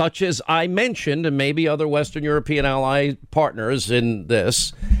such as I mentioned, and maybe other Western European ally partners in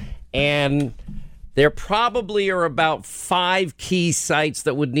this. And there probably are about 5 key sites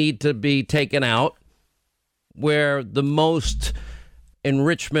that would need to be taken out where the most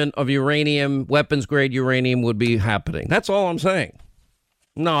enrichment of uranium, weapons grade uranium, would be happening. That's all I'm saying.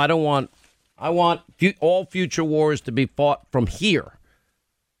 No, I want all future wars to be fought from here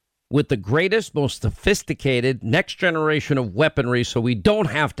with the greatest, most sophisticated next generation of weaponry, so we don't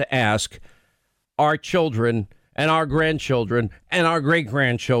have to ask our children and our grandchildren and our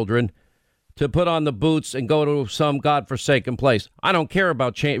great-grandchildren to put on the boots and go to some godforsaken place. I don't care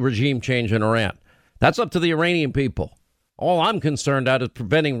about regime change in Iran. That's up to the Iranian people. All I'm concerned about is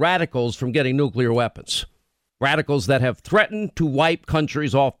preventing radicals from getting nuclear weapons. Radicals that have threatened to wipe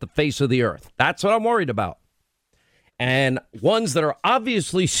countries off the face of the earth. That's what I'm worried about. And ones that are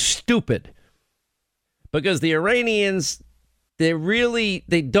obviously stupid, because the Iranians,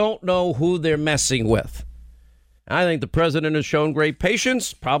 they don't know who they're messing with. I think the president has shown great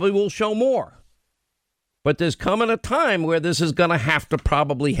patience, probably will show more. But there's coming a time where this is going to have to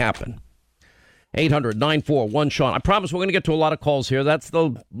probably happen. 800-941-SEAN. I promise we're going to get to a lot of calls here. That's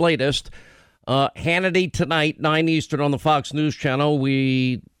the latest. Hannity tonight, 9 Eastern on the Fox News Channel.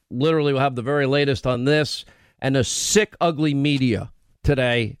 We literally will have the very latest on this. And the sick, ugly media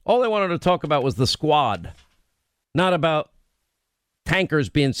today, all they wanted to talk about was the squad, not about tankers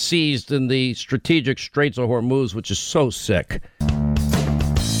being seized in the strategic Straits of Hormuz, which is so sick.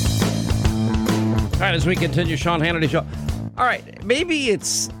 right, as we continue, Sean Hannity Show. All right, maybe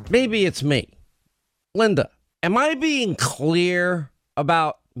it's me. Linda, am I being clear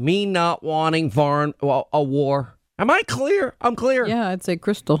about me not wanting a war? Am I clear? I'm clear. Yeah, I'd say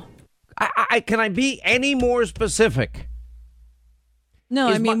crystal. Can I be any more specific?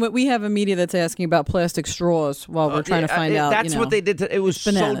 No, we have a media that's asking about plastic straws while we're trying to find out. That's what they did today. It was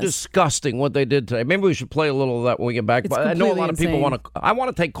bananas. So disgusting what they did today. Maybe we should play a little of that when we get back. But I know a lot of people want to. I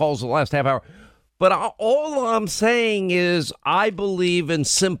want to take calls the last half hour. But all I'm saying is I believe in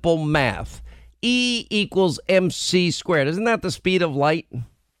simple math. E equals MC squared. Isn't that the speed of light?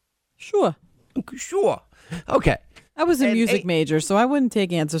 Sure. Okay. I was a music major, so I wouldn't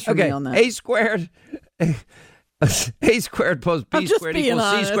take answers from you on that. A squared. A squared plus B squared equals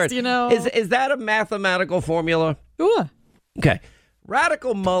C squared. You know. Is that a mathematical formula? Sure. Okay.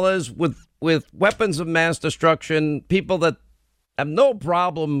 Radical mullahs with weapons of mass destruction, people that have no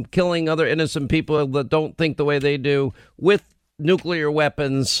problem killing other innocent people that don't think the way they do with nuclear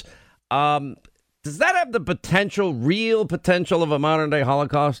weapons. Does that have the real potential of a modern day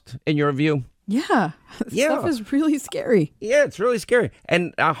Holocaust in your view? Yeah. Stuff is really scary. Yeah, it's really scary.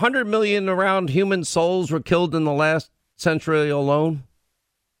 And 100 million around human souls were killed in the last century alone.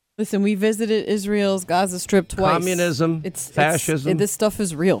 Listen, we visited Israel's Gaza Strip twice. Communism, fascism. This stuff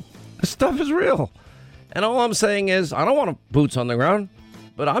is real. This stuff is real. And all I'm saying is, I don't want boots on the ground,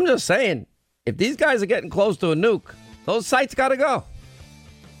 but I'm just saying, if these guys are getting close to a nuke, those sites got to go.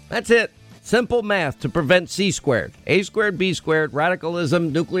 That's it. Simple math to prevent C squared. A squared, B squared,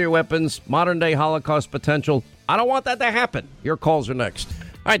 radicalism, nuclear weapons, modern day Holocaust potential. I don't want that to happen. Your calls are next.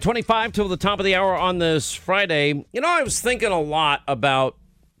 All right, 25 till the top of the hour on this Friday. You know, I was thinking a lot about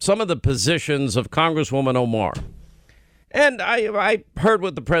some of the positions of Congresswoman Omar. And I heard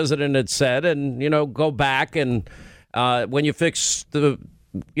what the president had said, and, go back and when you fix the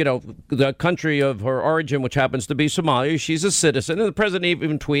country of her origin, which happens to be Somalia, she's a citizen. And the president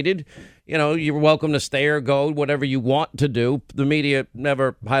even tweeted, you're welcome to stay or go, whatever you want to do. The media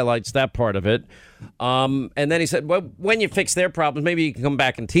never highlights that part of it. And then he said, well, when you fix their problems, maybe you can come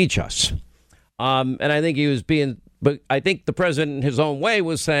back and teach us. And I think he was but I think the president in his own way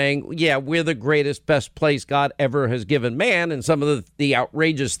was saying, yeah, we're the greatest, best place God ever has given man. And some of the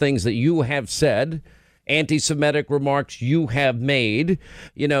outrageous things that you have said, anti-Semitic remarks you have made,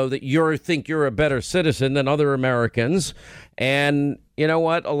 that you think you're a better citizen than other Americans. And you know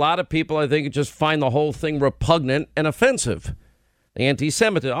what? A lot of people, I think, just find the whole thing repugnant and offensive.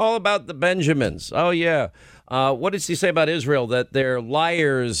 Anti-Semitism, all about the Benjamins. Oh, yeah. What does he say about Israel? That they're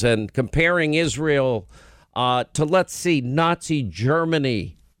liars and comparing Israel to, let's see, Nazi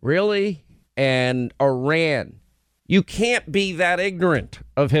Germany. Really? And Iran. You can't be that ignorant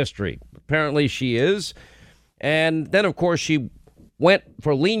of history. Apparently she is. And then, of course, she went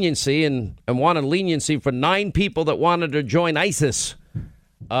for leniency and wanted leniency for 9 people that wanted to join ISIS.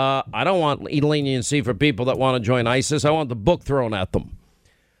 I don't want leniency for people that want to join ISIS. I want the book thrown at them.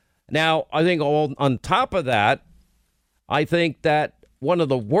 Now, I think on top of that, I think that one of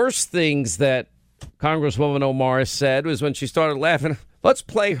the worst things that Congresswoman Omar said was when she started laughing. Let's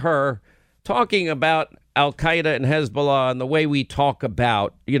play her talking about Al-Qaeda and Hezbollah and the way we talk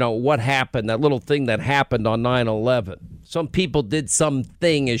about, what happened, that little thing that happened on 9/11. Some people did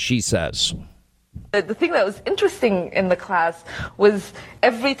something, as she says. The thing that was interesting in the class was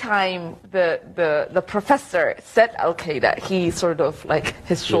every time the professor said Al-Qaeda, he sort of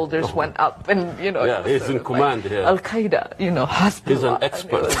his shoulders went up and, Yeah, he's in command here. Al-Qaeda, Hezbollah. He's an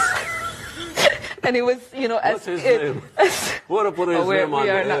expert. And it was, What's his name? What to put his name on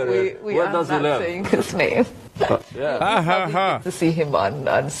the air? We are not saying his name. To see him on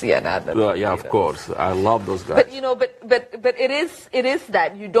CNN. Yeah, of course. I love those guys. But it is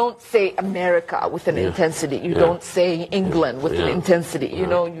that you don't say America with an intensity. You don't say England with an intensity. You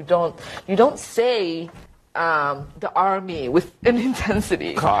don't say the army with an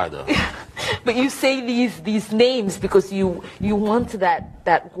intensity. But you say these names because you want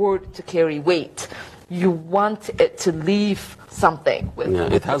that word to carry weight. You want it to leave something.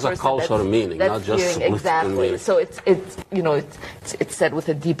 It has a cultural meaning, not just exactly. Meaning. So it's said with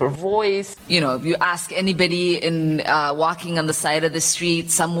a deeper voice. If you ask anybody in walking on the side of the street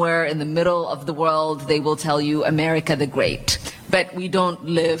somewhere in the middle of the world, they will tell you America the Great. But we don't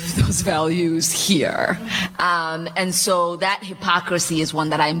live those values here. And so that hypocrisy is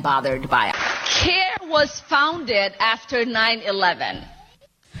one that I'm bothered by. CARE was founded after 9/11.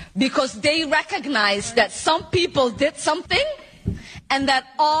 Because they recognized that some people did something and that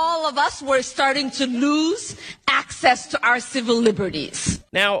all of us were starting to lose access to our civil liberties.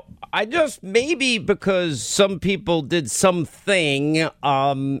 Now, I just, maybe because some people did something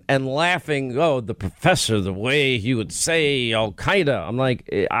and laughing, oh, the professor, the way he would say Al Qaeda. I'm like,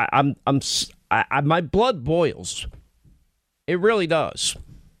 my blood boils. It really does.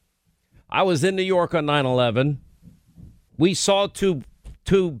 I was in New York on 9/11. We saw two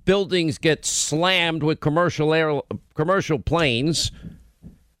buildings get slammed with commercial planes.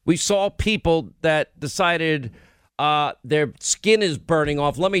 We saw people that decided their skin is burning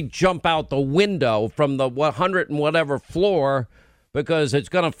off. Let me jump out the window from the 100 and whatever floor because it's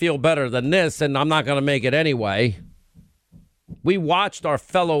going to feel better than this, and I'm not going to make it anyway. We watched our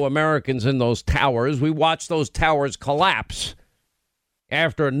fellow Americans in those towers. We watched those towers collapse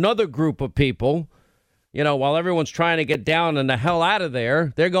after another group of people, while everyone's trying to get down and the hell out of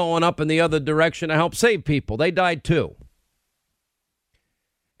there, they're going up in the other direction to help save people. They died too.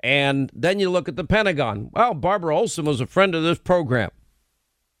 And then you look at the Pentagon. Well, Barbara Olson was a friend of this program.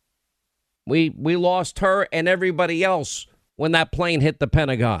 We lost her and everybody else when that plane hit the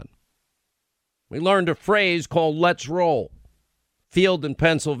Pentagon. We learned a phrase called "let's roll." Field in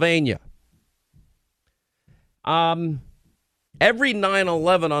Pennsylvania. Every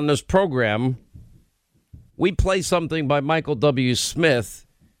 9/11 on this program, we play something by Michael W. Smith.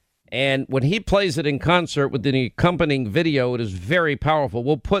 And when he plays it in concert with the accompanying video, it is very powerful.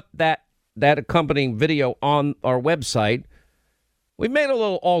 We'll put that accompanying video on our website. We made a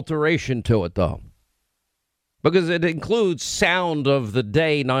little alteration to it, though, because it includes sound of the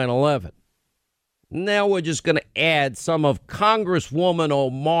day 9/11. Now we're just going to add some of Congresswoman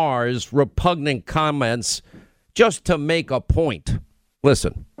Omar's repugnant comments just to make a point.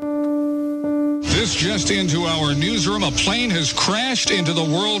 Listen. This just into our newsroom. A plane has crashed into the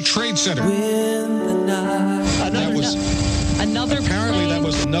World Trade Center. Apparently that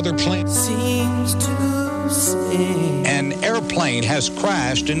was another plane. Seems to say an airplane has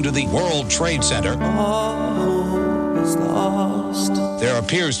crashed into the World Trade Center. All is lost. There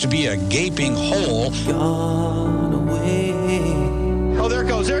appears to be a gaping hole. Gone away. Oh, there it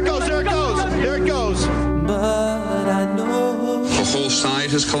goes. There it goes. There it goes. There it goes. But I know the whole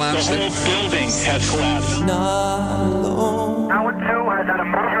side has collapsed. The whole building has collapsed. Not alone. Tower 2 has had a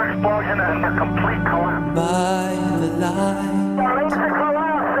major explosion and a complete collapse. By the light.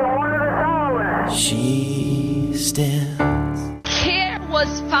 She stands. CARE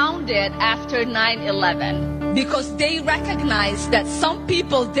was founded after 9/11 because they recognized that some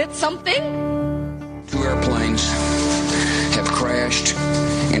people did something. 2 airplanes have crashed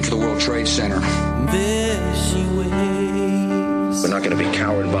into the World Trade Center. There she waits. We're not going to be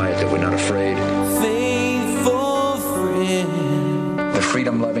cowed by it, that we're not afraid. Faithful friend. The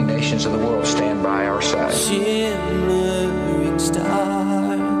freedom-loving nations of the world stand by our side. Shimmering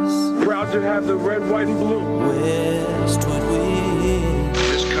stars. Proud to have the red, white, and blue. Westward wind.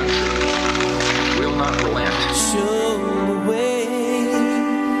 This country will not relent. Show the way.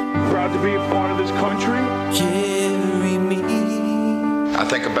 Proud to be a part of this country. Carry me. I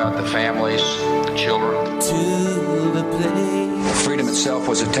think about the families, the children. To the place. Freedom itself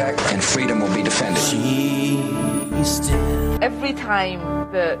was attacked, and freedom will be defended. Every time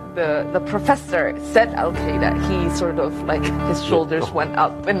the professor said Al Qaeda, he sort of his shoulders went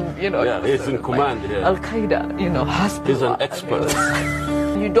up, and Yeah, he's in command. Yeah. Al Qaeda, Hezbollah. He's an expert.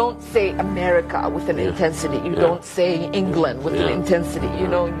 You don't say America with an intensity. You don't say England with an intensity. You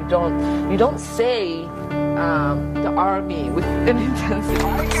don't say the army with an intensity.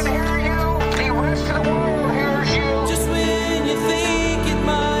 I can hear you. The rest of the world hears you. Just when you think it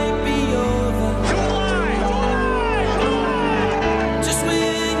might be over. Just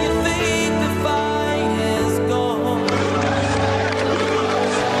when you think the fight is gone.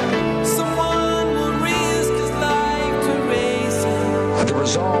 Someone will risk his life to raise you. The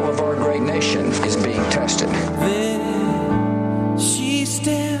resolve of our great nation is being tested. Then she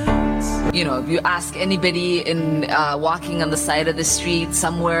stands. If you ask anybody in walking on the side of the street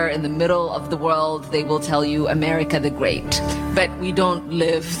somewhere in the middle of the world, they will tell you America the Great. But we don't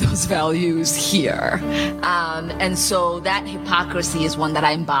live those values here. And so that hypocrisy is one that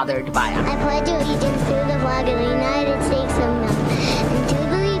I'm bothered by. I pledge allegiance to the flag of the United States of America and to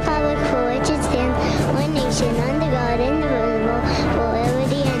the republic for which it stands, one nation under God, indivisible, for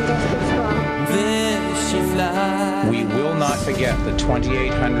liberty and justice for all. There she flies. We will not forget the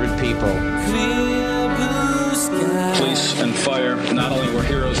 2,800 people. Clear blue sky. Police and fire not only were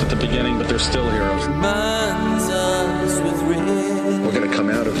heroes at the beginning, but they're still heroes. Reminds us with red. We're going to come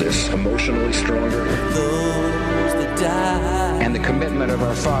out of this emotionally stronger. Those that die. And the commitment of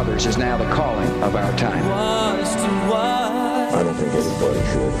our fathers is now the calling of our time. Watch to watch. I don't think anybody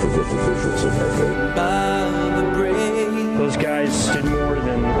should forget the visuals of that day. By the brave. Those guys did more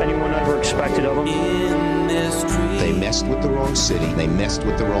than anyone suspected of them. They messed with the wrong city. They messed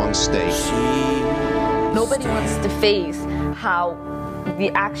with the wrong state. Nobody wants to face how the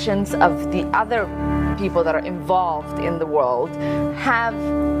actions of the other people that are involved in the world have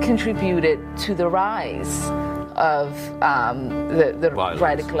contributed to the rise of the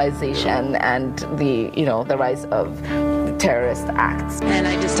radicalization and the rise of terrorist acts. And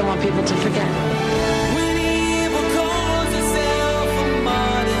I just don't want people to forget.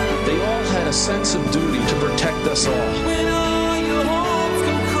 They all had a sense of duty to protect us all.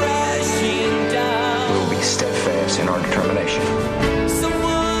 We will be steadfast in our determination.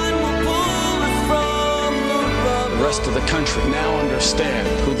 The rest of the country now understand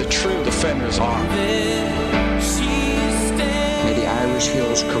who the true defenders are. May the Irish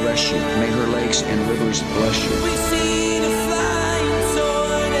hills caress you. May her lakes and rivers bless you.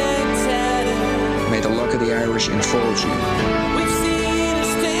 May the luck of the Irish enfold you.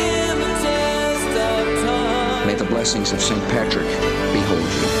 May the blessings of St. Patrick behold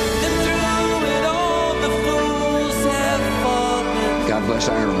you. God bless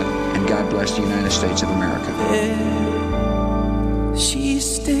Ireland, and God bless the United States of America. She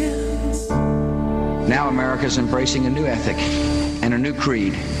stands. Now America is embracing a new ethic and a new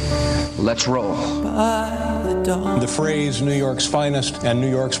creed. Let's roll. The phrase New York's finest and New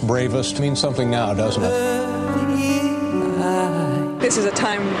York's bravest means something now, doesn't it? This is a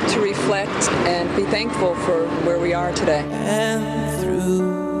time to reflect and be thankful for where we are today. And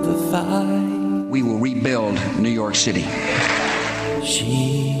through the fight, we will rebuild New York City.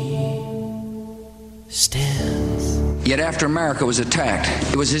 She stands. Yet after America was attacked,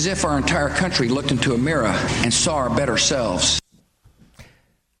 it was as if our entire country looked into a mirror and saw our better selves.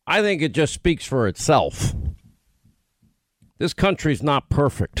 I think it just speaks for itself. This country's not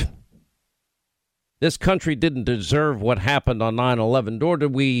perfect. This country didn't deserve what happened on 9/11, nor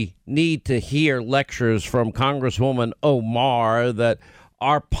did we need to hear lectures from Congresswoman Omar that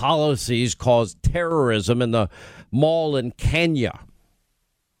our policies caused terrorism in the mall in Kenya,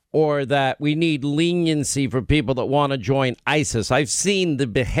 or that we need leniency for people that want to join ISIS. I've seen the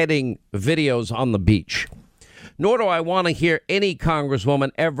beheading videos on the beach. Nor do I want to hear any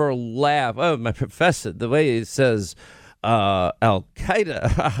congresswoman ever laugh. Oh, my professor, the way he says Al-Qaeda.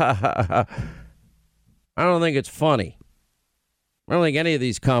 I don't think it's funny. I don't think any of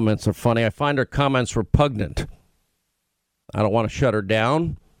these comments are funny. I find her comments repugnant. I don't want to shut her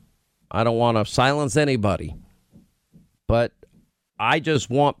down. I don't want to silence anybody. But I just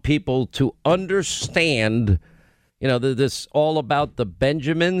want people to understand, this all about the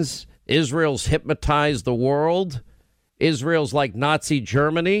Benjamins. Israel's hypnotized the world. Israel's like Nazi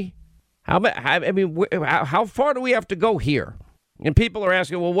Germany. How far do we have to go here? And people are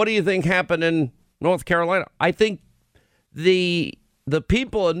asking, well, what do you think happened in North Carolina? I think the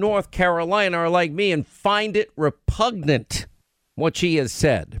people in North Carolina are like me and find it repugnant what she has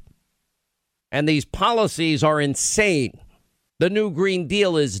said. And these policies are insane. The new Green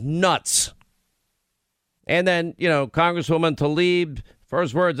Deal is nuts. And then, Congresswoman Tlaib,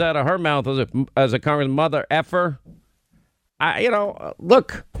 first words out of her mouth as a Congressman, mother effer.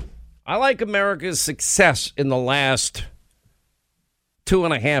 Look, I like America's success in the last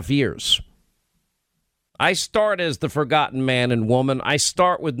 2.5 years. I start as the forgotten man and woman. I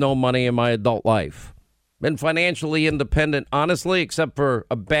start with no money in my adult life. Been financially independent, honestly, except for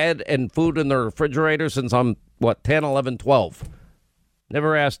a bed and food in the refrigerator since I'm, 10, 11, 12.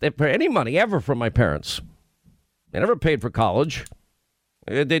 Never asked for any money ever from my parents. They never paid for college.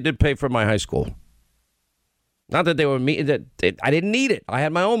 They did pay for my high school. Not that they were I didn't need it. I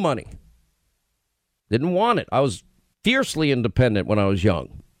had my own money. Didn't want it. I was fiercely independent when I was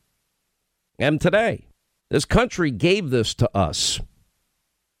young. Am today. This country gave this to us.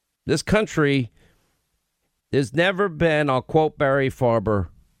 This country, there's never been, I'll quote Barry Farber,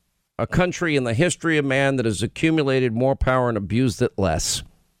 a country in the history of man that has accumulated more power and abused it less.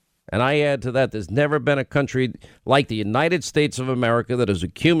 And I add to that, there's never been a country like the United States of America that has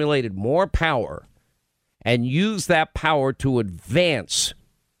accumulated more power and used that power to advance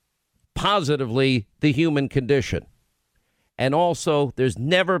positively the human condition. And also, there's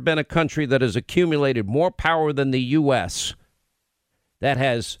never been a country that has accumulated more power than the U.S. that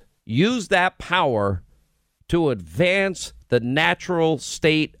has used that power to advance the natural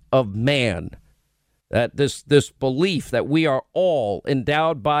state of man. That this belief that we are all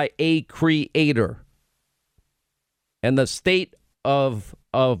endowed by a creator. And the state of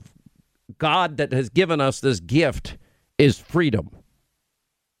God that has given us this gift is freedom.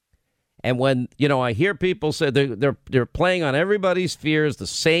 And when, I hear people say they're playing on everybody's fears, the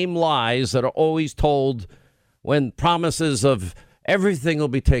same lies that are always told when promises of Everything will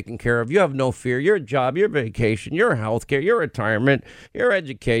be taken care of. You have no fear. Your job, your vacation, your health care, your retirement, your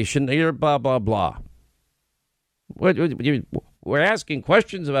education, your blah, blah, blah. We're asking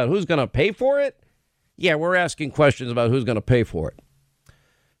questions about who's going to pay for it? Yeah, we're asking questions about who's going to pay for it.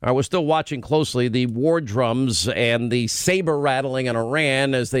 All right, we're still watching closely the war drums and the saber rattling in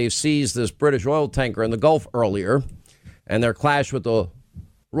Iran as they seized this British oil tanker in the Gulf earlier and their clash with the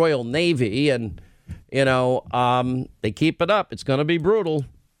Royal Navy. And, they keep it up. It's going to be brutal.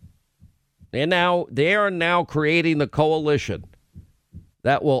 They are now creating the coalition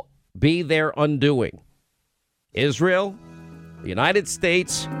that will be their undoing. Israel, the United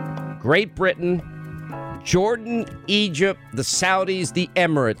States, Great Britain, Jordan, Egypt, the Saudis, the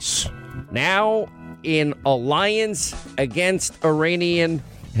Emirates, now in alliance against Iranian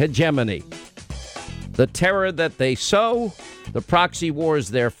hegemony. The terror that they sow, the proxy wars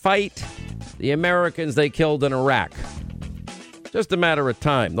they fight, the Americans they killed in Iraq. Just a matter of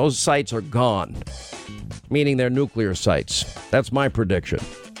time. Those sites are gone, meaning they're nuclear sites. That's my prediction.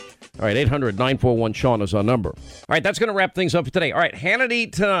 All right, 800-941-SEAN is our number. All right, that's going to wrap things up for today. All right,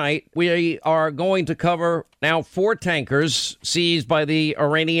 Hannity tonight, we are going to cover now 4 tankers seized by the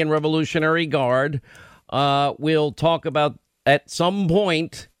Iranian Revolutionary Guard. We'll talk about, at some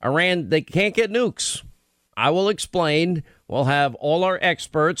point, Iran, they can't get nukes. I will explain. We'll have all our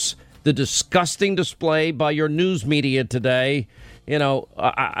experts. The disgusting display by your news media today.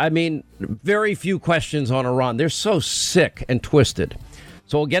 I mean, very few questions on Iran. They're so sick and twisted.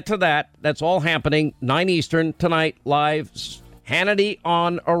 So we'll get to that. That's all happening 9 Eastern tonight, live. Hannity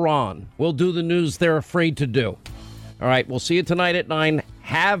on Iran. We'll do the news they're afraid to do. All right, we'll see you tonight at 9.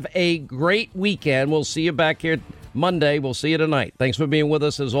 Have a great weekend. We'll see you back here Monday. We'll see you tonight. Thanks for being with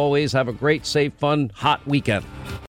us as always. Have a great, safe, fun, hot weekend.